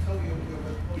 I can't tell you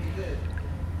what you did.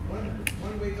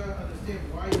 One way to understand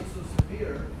why it's so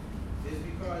severe is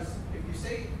because if you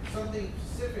say something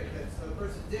specific that the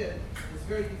person did, it's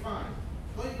very defined.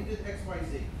 You did X, Y,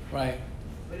 Z. Right.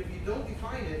 But if you don't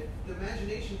define it, the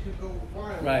imagination can go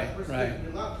wild. Right, The person right.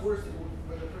 did a lot worse than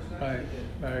what the person actually did.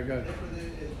 Very good. Therefore,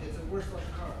 it's a worse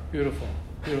harah. Beautiful.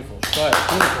 Right, beautiful.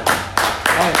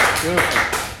 Right, beautiful.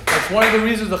 That's one of the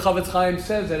reasons the Chavetz Chaim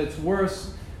says that it's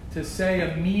worse to say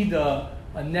a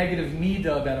negative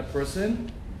midah about a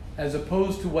person, as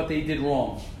opposed to what they did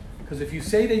wrong. Because if you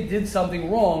say they did something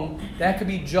wrong, that could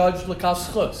be judged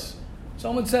l'kaschus.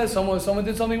 Someone says someone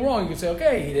did something wrong. You can say,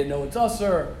 okay, he didn't know it's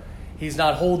usher, he's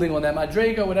not holding on that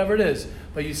madrega, whatever it is.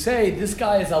 But you say this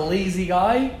guy is a lazy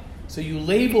guy, so you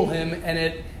label him, and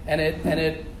it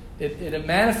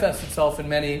manifests itself in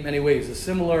many ways. A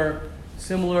similar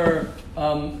chiluk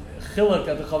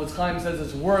that the Chavetz Chaim says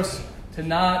it's worse to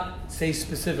not say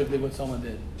specifically what someone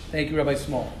did. Thank you, Rabbi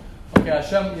Small. Okay,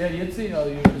 Hashem, Yitzi,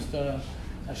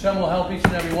 Hashem will help each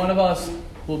and every one of us.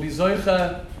 We'll be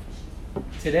zoicha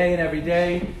today and every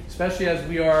day, especially as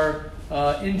we are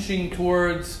inching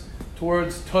towards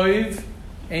Toiv,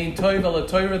 Ein Toiv El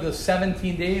Torah, the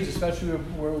 17 days, especially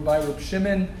we're by Reb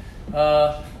Shimon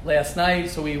last night,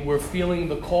 so we were feeling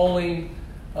the calling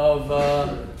of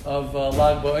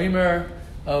Lag BaOmer,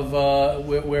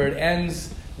 where it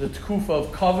ends, the Tkufa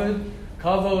of Kavod.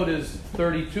 Kavod is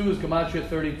 32, is Gematria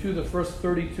 32, the first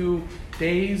 32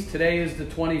 days. Today is the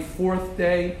 24th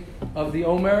day of the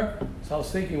Omer. So I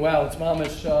was thinking, wow, it's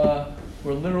mamish,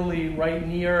 we're literally right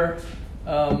near,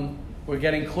 we're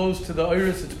getting close to the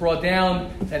Oiris. It's brought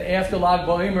down that after Lag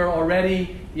BaOmer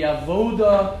already, the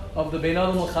avoda of the Bein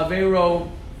Adam L'Chaveiro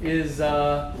is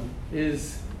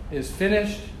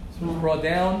finished. It's brought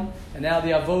down, and now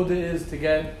the avoda is to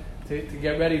get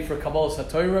ready for Kabbalah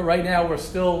SaTorah. Right now, we're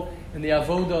still in the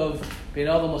avoda of Bein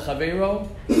Adam L'Chaveiro,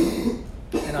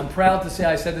 and I'm proud to say,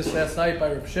 I said this last night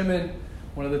by Reb Shimon,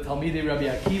 one of the Talmidei Rabbi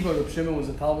Akiva. Reb Shimon was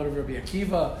a Talmud of Rabbi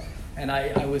Akiva, and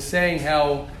I was saying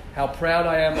how proud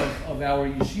I am of our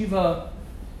yeshiva,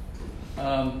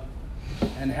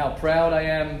 and how proud I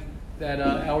am that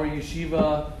our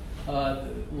yeshiva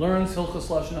learns Hilchos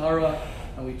Lashon Hara,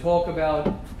 and we talk about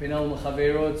Bein Adam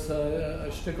L'Chaveiro. It's a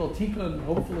shtickle tikkun,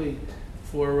 hopefully,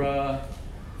 for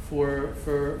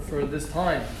this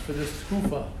time, for this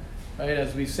tkufa. Right?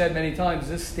 As we've said many times,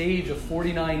 this stage of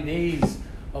 49 days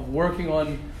of working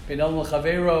on Bein Adam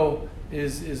L'Chaveiro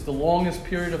is the longest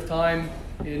period of time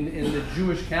in the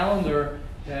Jewish calendar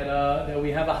that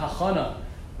we have a hachana,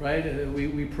 right?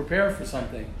 We prepare for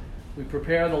something. We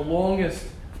prepare the longest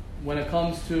when it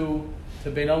comes to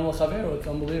Bein Adam L'Chaveiro. It's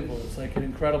unbelievable. It's like an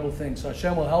incredible thing. So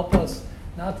Hashem will help us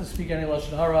not to speak any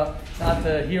Lashon Hara, not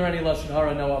to hear any Lashon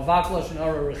Hara, no Avak Lashon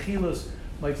Hara, Rechilus,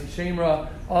 Mighty Shemra,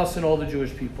 us and all the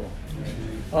Jewish people.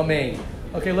 Amen.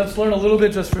 Okay, let's learn a little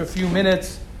bit just for a few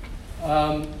minutes.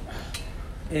 In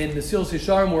the Sil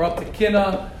Sisharim, we're up to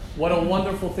Kina. What a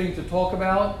wonderful thing to talk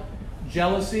about.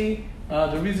 Jealousy.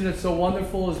 The reason it's so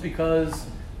wonderful is because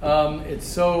it's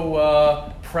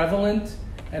so prevalent,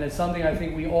 and it's something I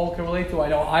think we all can relate to. I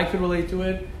know I could relate to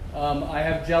it. I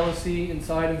have jealousy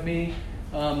inside of me.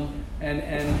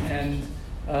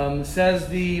 Says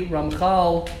the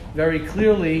Ramchal very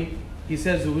clearly, he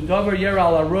says, Udavar yer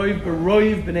al aroiv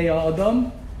beroiv b'nei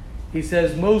ha'adam. He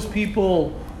says most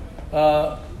people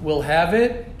will have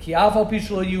it. Ki af al pi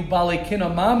shelo yu balei kina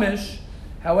mamish.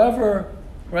 However,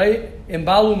 right, in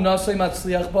balum nasei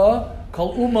matzliach ba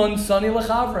kol uman sani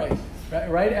lechavrei.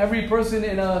 Right, every person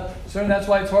in a certain. That's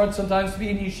why it's hard sometimes to be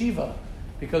in yeshiva,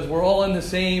 because we're all in the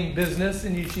same business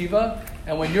in yeshiva.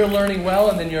 And when you're learning well,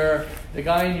 and then the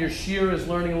guy in your shir is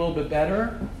learning a little bit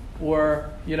better, or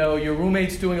your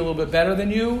roommate's doing a little bit better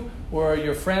than you, or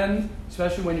your friend,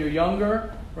 especially when you're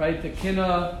younger, right? The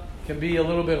kina can be a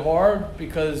little bit hard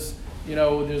because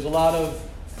there's a lot of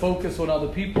focus on other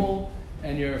people,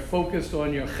 and you're focused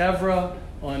on your chevra,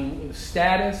 on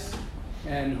status,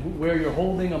 and where you're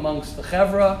holding amongst the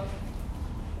chevra.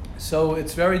 So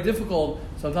it's very difficult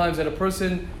sometimes that a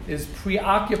person is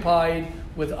preoccupied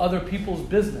with other people's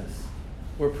business.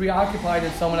 we're preoccupied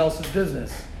in someone else's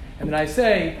business. And then I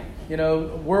say,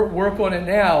 work on it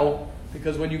now,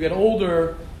 because when you get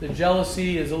older, the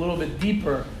jealousy is a little bit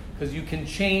deeper, because you can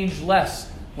change less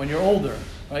when you're older.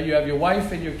 Right? You have your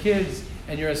wife and your kids,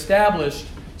 and you're established,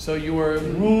 so your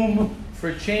room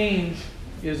for change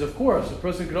is, of course, a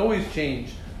person could always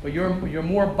change, but you're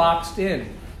more boxed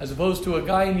in, as opposed to a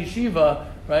guy in yeshiva,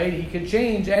 right? He can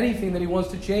change anything that he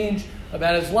wants to change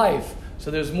about his life. So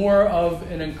there's more of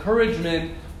an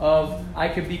encouragement of, I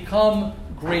could become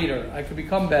greater, I could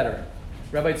become better.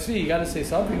 Rabbi Tzvi, you got to say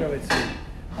something, Rabbi Tzvi.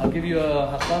 I'll give you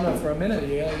a hachana for a minute.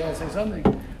 You got to say something,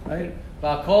 right?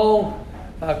 V'akol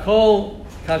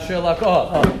kasher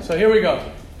lakol. So here we go.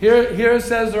 Here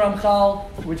says the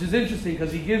Ramchal, which is interesting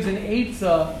because he gives an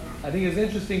eitzah. I think is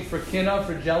interesting for kina,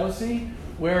 for jealousy,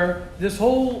 where this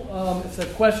whole it's a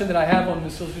question that I have on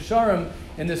Mesilas Yesharim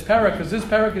in this parak, because this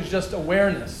parak is just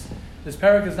awareness. This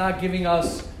parak is not giving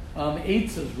us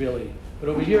eitzahs really, but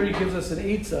over here he gives us an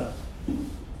eitzah,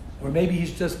 or maybe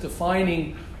he's just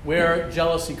defining where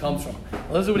jealousy comes from.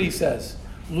 Well, listen to what he says: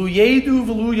 Lu yedu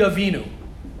v'lu yavinu.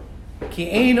 Ki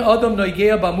ein adam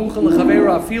noigea b'mucha lechaveru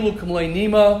afilu k'mlei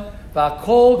nima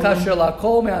v'akol kasher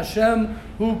lakol me'Hashem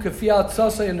hu kefiat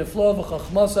tzasei neflo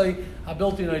v'chachmasei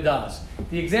habilti noidas.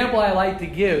 The example I like to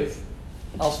give,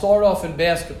 I'll start off in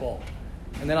basketball,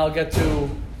 and then I'll get to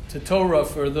Torah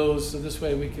for those. So this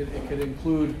way it could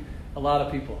include a lot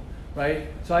of people, right?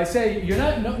 So I say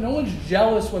no one's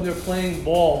jealous when they're playing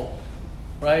ball,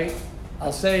 right?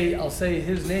 I'll say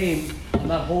his name. I'm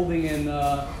not holding in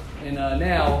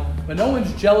now, but no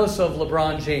one's jealous of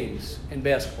LeBron James in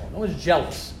basketball. No one's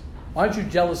jealous. Why aren't you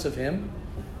jealous of him?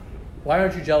 Why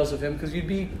aren't you jealous of him? Because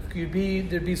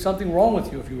there'd be something wrong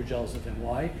with you if you were jealous of him.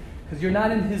 Why? Because you're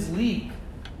not in his league.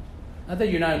 Not that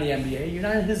you're not in the NBA. You're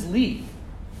not in his league.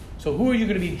 So who are you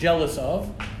going to be jealous of?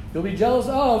 You'll be jealous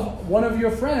of one of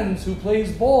your friends who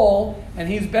plays ball and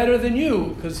he's better than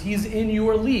you because he's in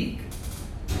your league.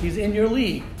 He's in your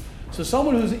league. So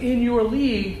someone who's in your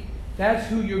league, that's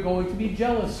who you're going to be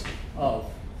jealous of.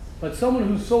 But someone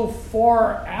who's so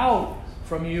far out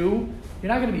from you,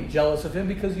 you're not going to be jealous of him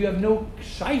because you have no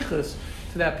shaykhus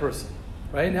to that person.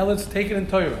 Right? Now let's take it in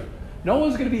Torah. No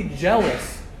one's going to be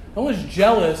jealous. No one's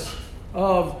jealous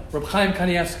of Reb Chaim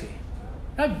Kanievsky.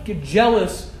 You're not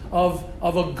jealous of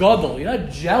a gadol. You're not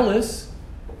jealous.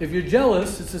 If you're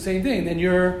jealous, it's the same thing. Then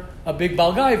you're a big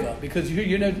balgaiva because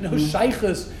you're no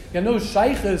shaykhus. You have no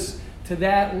shaykhus to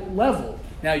that level.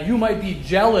 Now you might be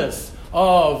jealous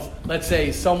of, let's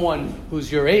say, someone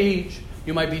who's your age.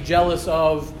 You might be jealous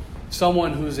of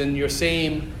someone who's in your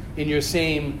same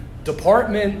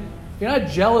department. You're not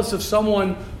jealous of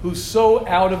someone who's so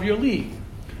out of your league.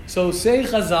 So say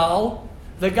Chazal,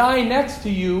 the guy next to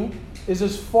you is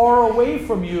as far away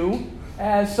from you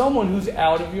as someone who's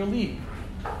out of your league.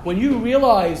 When you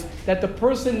realize that the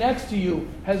person next to you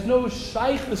has no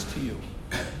shaykhus to you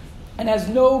and has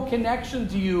no connection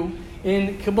to you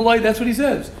in Kabbalah, that's what he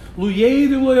says.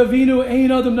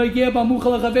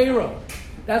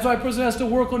 That's why a person has to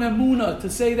work on emunah, to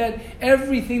say that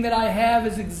everything that I have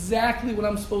is exactly what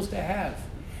I'm supposed to have.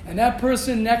 And that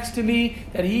person next to me,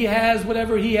 that he has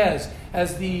whatever he has.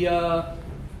 As the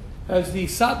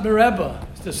Satmar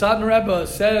Rebbe,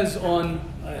 says on,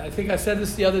 I think I said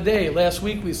this the other day, last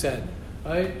week we said,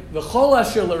 right? V'chol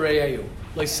asher l'reyehu,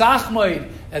 le'sachmoid,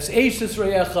 as eishes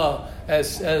reyecha,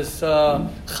 as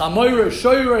chamoyrei,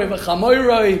 shoyrei,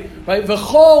 v'chamoyrei, right?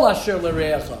 V'chol asher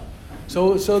l'reyecha.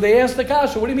 So they asked the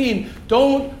kasha, what do you mean?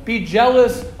 Don't be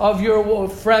jealous of your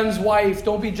friend's wife.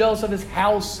 Don't be jealous of his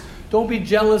house. Don't be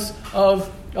jealous of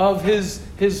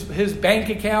his bank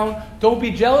account. Don't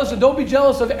be jealous, and don't be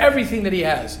jealous of everything that he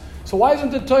has. So why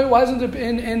isn't it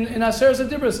in Aseret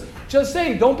Dibros? Just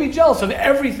say, don't be jealous of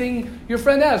everything your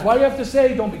friend has. Why do you have to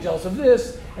say, don't be jealous of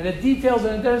this, and it details,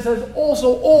 and then it says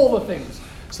also all the things.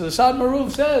 So the Sad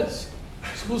Maruv says,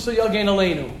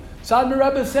 Sad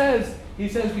Rebbe says, he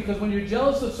says, because when you're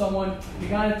jealous of someone, you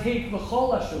got to take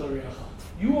v'chol asher l'reyecha.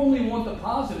 You only want the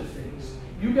positive things.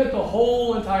 You get the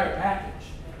whole entire package.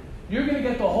 You're going to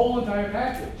get the whole entire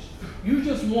package. You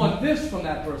just want this from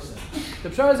that person. The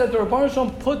pshara is that the Rebbeinu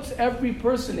Shalom puts every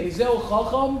person, Ezel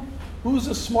Chacham, who's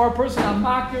a smart person,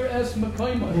 Amakir es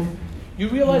Mekoymah. You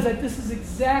realize that this is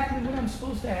exactly what I'm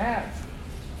supposed to have.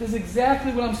 This is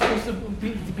exactly what I'm supposed to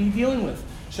be dealing with.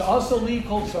 Sha'asa li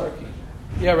kol tzarki.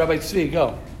 Yeah, Rabbi Tzvi,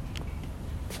 go.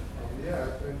 Yeah,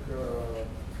 I think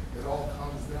it all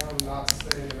comes down not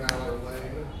staying in our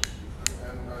lane.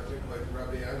 And I think like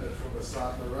Rabbi ended from the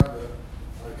Satmar Rebbe,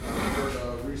 like I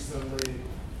heard recently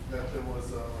that there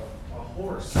was a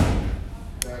horse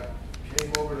that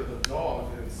came over to the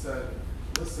dog and said,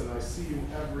 listen, I see you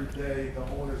every day, the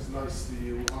owner's nice to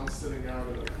you, I'm sitting out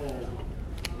in the cold,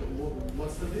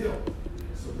 what's the deal?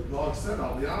 So the dog said,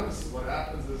 I'll be honest, what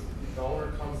happens is the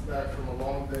owner comes back from a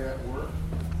long day at work,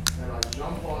 and I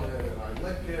jump on him and I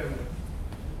lick him,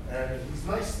 and he's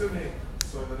nice to me.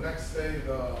 So the next day,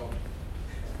 the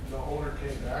owner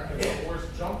came back and the horse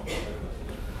jumped on him.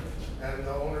 And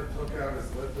the owner took out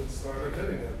his lip and started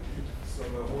hitting him. So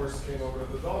the horse came over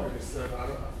to the dog and he said,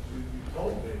 you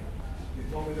told me. You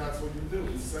told me that's what you do.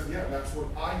 He said, yeah, that's what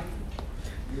I do.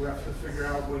 You have to figure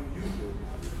out what you do.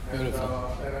 And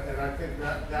I think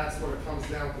that's what it comes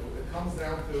down to. It comes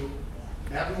down to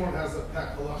everyone has a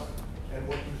pekala, and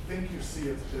what you think you see,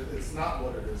 it's not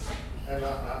what it is. And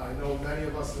I know many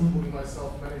of us, including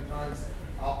myself many times,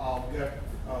 I'll get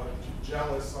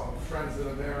jealous on friends in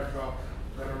America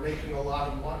that are making a lot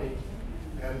of money.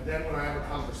 And then when I have a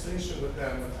conversation with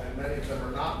them, and many of them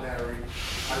are not married,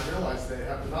 I realize they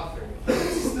have nothing.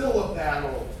 It's still a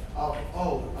battle of,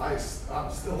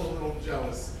 I'm still a little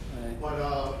jealous. Right. But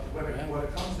when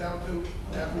it comes down to,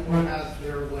 everyone has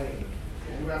their lane.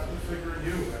 You have to figure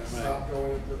you and stop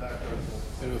going into that business.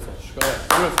 Beautiful.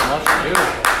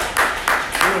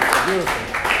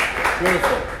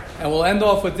 Beautiful. And we'll end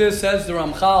off with this, says the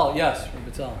Ramchal. Yes,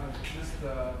 Rabbitzal. Just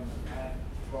at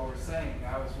what we're saying,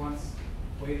 I was once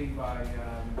waiting by in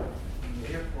the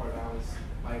airport. I was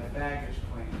by the baggage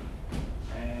claim,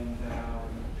 and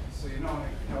so it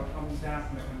comes down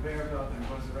from the conveyor belt and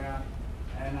goes around.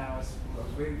 And I was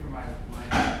waiting for my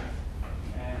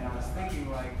and I was thinking,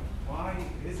 like, why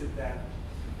is it that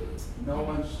no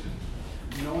one's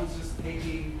just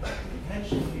taking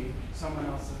intentionally someone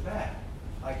else's bag?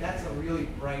 Like, that's a really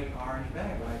bright orange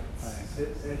bag. Like,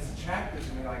 it's attractive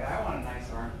to me. Like, I want a nice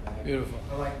orange bag. Beautiful.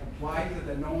 But like, why is it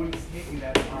that no one is taking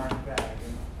that orange bag,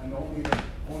 and only the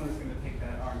owner's going to take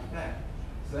that orange bag?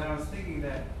 So then I was thinking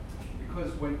that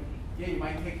because you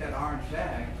might take that orange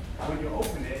bag, when you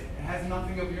open it, it has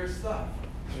nothing of your stuff.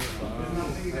 There's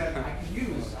nothing that I can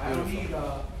use. I don't need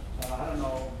a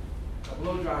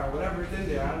blow dryer or whatever is in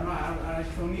there. I don't know. I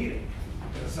just don't need it.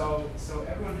 So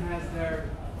everyone has their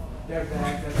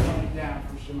bag that's coming down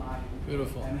from Shemayim.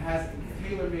 Beautiful. And has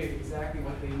tailor-made exactly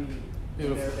what they need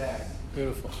in their bag.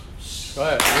 Beautiful. Go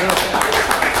ahead.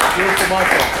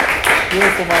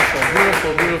 Beautiful muscle.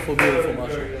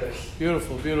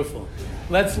 Beautiful.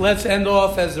 Let's end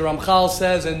off as the Ramchal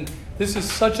says, and this is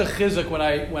such a chizuk when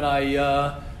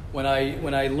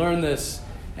I learn this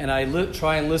and I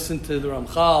try and listen to the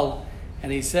Ramchal,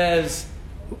 and he says,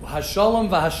 "Hashalom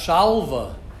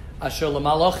v'hashalva asher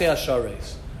l'malachi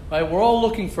ashares." Right, we're all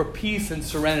looking for peace and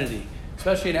serenity,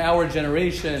 especially in our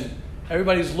generation.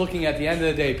 Everybody's looking at the end of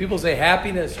the day. People say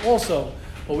happiness also,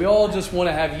 but we all just want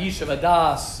to have yishuv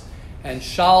adas and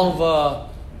shalva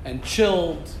and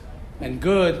chilled and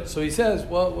good. So he says,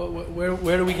 well,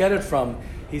 where do we get it from?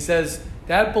 He says,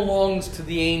 that belongs to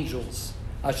the angels.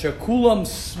 Asher kulam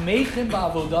smeichim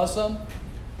ba'avodasam.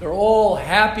 They're all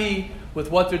happy with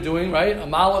what they're doing, right? A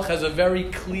malach has a very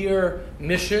clear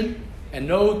mission, and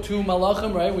no two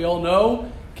malachim, right? We all know,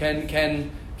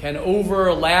 can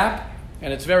overlap,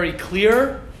 and it's very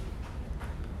clear,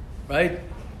 right?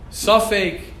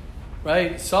 Safek,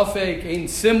 right? Safek ein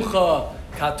simcha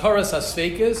kataras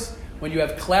asfekis. When you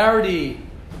have clarity,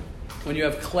 you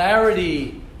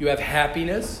have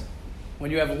happiness.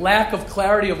 When you have lack of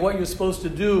clarity of what you're supposed to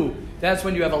do, that's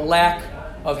when you have a lack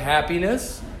of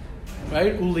happiness.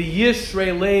 Right? Uli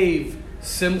yishrei leiv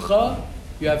simcha.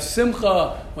 You have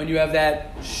simcha when you have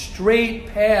that straight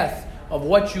path of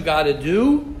what you got to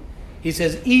do. He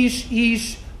says,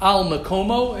 ish al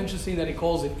makomo. Interesting that he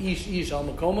calls it ish al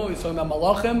makomo. He's talking about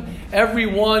malachim.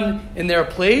 Everyone in their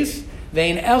place.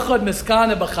 Vein echad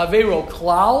miskana b'chavero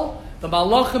klal. The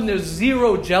malachim, there's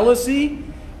zero jealousy.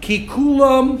 Ki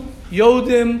kulam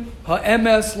yodim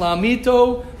ha'emes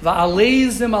lamito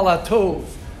va'aleizim alatov.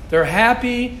 They're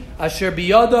happy. Asher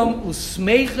biyadam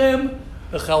usmeichem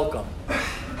v'chelkam.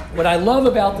 What I love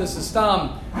about this is the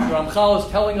Ramchal is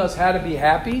telling us how to be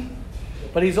happy,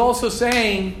 but he's also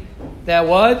saying that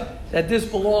that this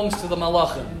belongs to the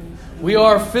malachim. We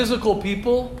are physical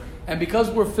people, and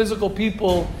because we're physical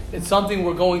people, it's something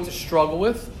we're going to struggle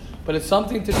with, but it's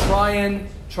something to try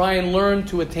and learn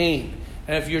to attain.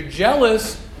 And if you're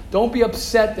jealous, don't be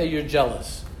upset that you're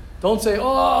jealous. Don't say,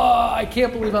 I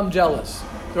can't believe I'm jealous.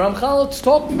 The Ramchal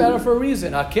talked about it for a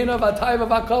reason.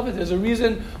 There's a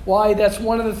reason why that's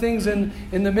one of the things in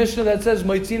the Mishnah that says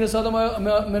that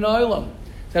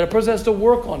a person has to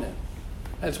work on it.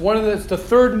 It's the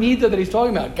third midah that he's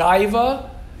talking about. Gaiva,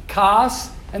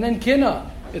 kas, and then kina.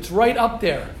 It's right up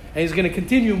there. And he's going to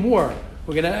continue more.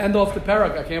 We're going to end off the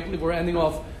parak. I can't believe we're ending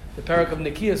off the parak of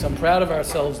Nikias. I'm proud of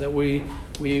ourselves that we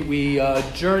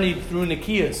journeyed through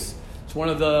Nikias. It's one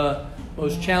of the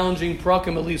most challenging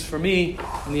parakim, at least for me,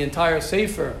 in the entire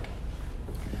Sefer.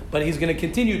 But he's going to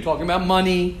continue talking about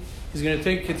money. He's going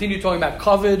to continue talking about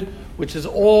kavod, which is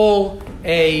all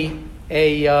a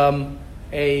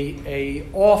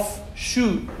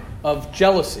offshoot of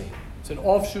jealousy. It's an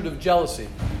offshoot of jealousy.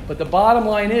 But the bottom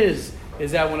line is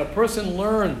that when a person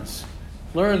learns,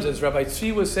 as Rabbi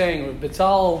Tzvi was saying, or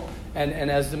Betzal,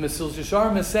 and as the Mesil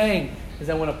Yesharim is saying, is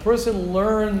that when a person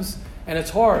learns, and it's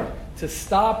hard, to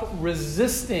stop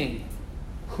resisting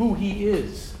who he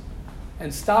is,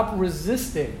 and stop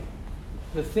resisting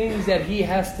the things that he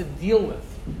has to deal with.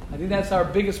 I think that's our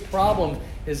biggest problem,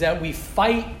 is that we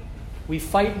fight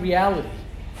reality.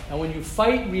 And when you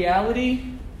fight reality,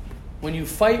 when you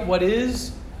fight what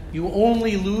is, you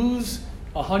only lose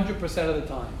 100% of the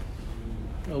time.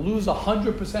 You'll lose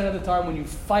 100% of the time when you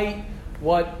fight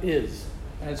what is.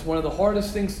 And it's one of the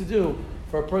hardest things to do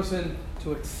for a person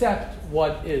to accept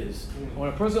what is. When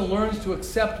a person learns to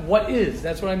accept what is,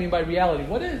 that's what I mean by reality.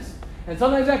 What is? And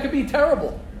sometimes that could be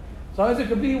terrible. Sometimes it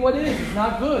could be what is. It's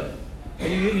not good.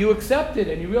 And you accept it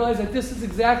and you realize that this is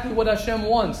exactly what Hashem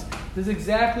wants. This is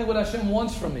exactly what Hashem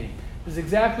wants from me. This is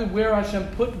exactly where Hashem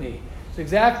put me. It's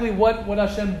exactly what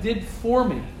Hashem did for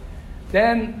me.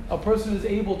 Then a person is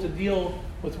able to deal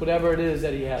with whatever it is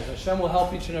that he has. Hashem will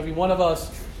help each and every one of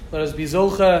us. Let us be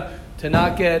zocha to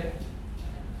not get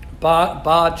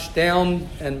botched down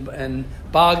and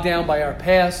bogged down by our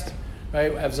past.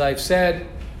 Right? As I've said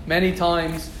many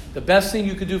times, the best thing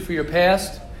you could do for your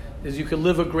past is you could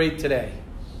live a great today.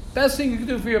 Best thing you could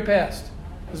do for your past.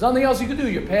 There's nothing else you could do.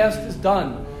 Your past is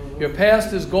done. Your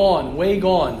past is gone, way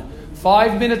gone.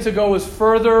 5 minutes ago is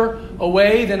further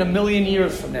away than 1,000,000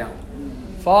 years from now.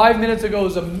 5 minutes ago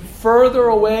is further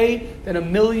away than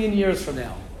 1,000,000 years from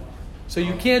now. So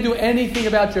you can't do anything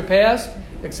about your past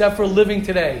except for living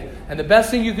today. And the best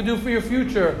thing you can do for your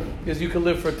future is you can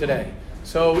live for today.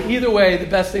 So either way, the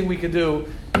best thing we could do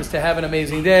is to have an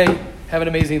amazing day. Have an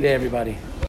amazing day, everybody.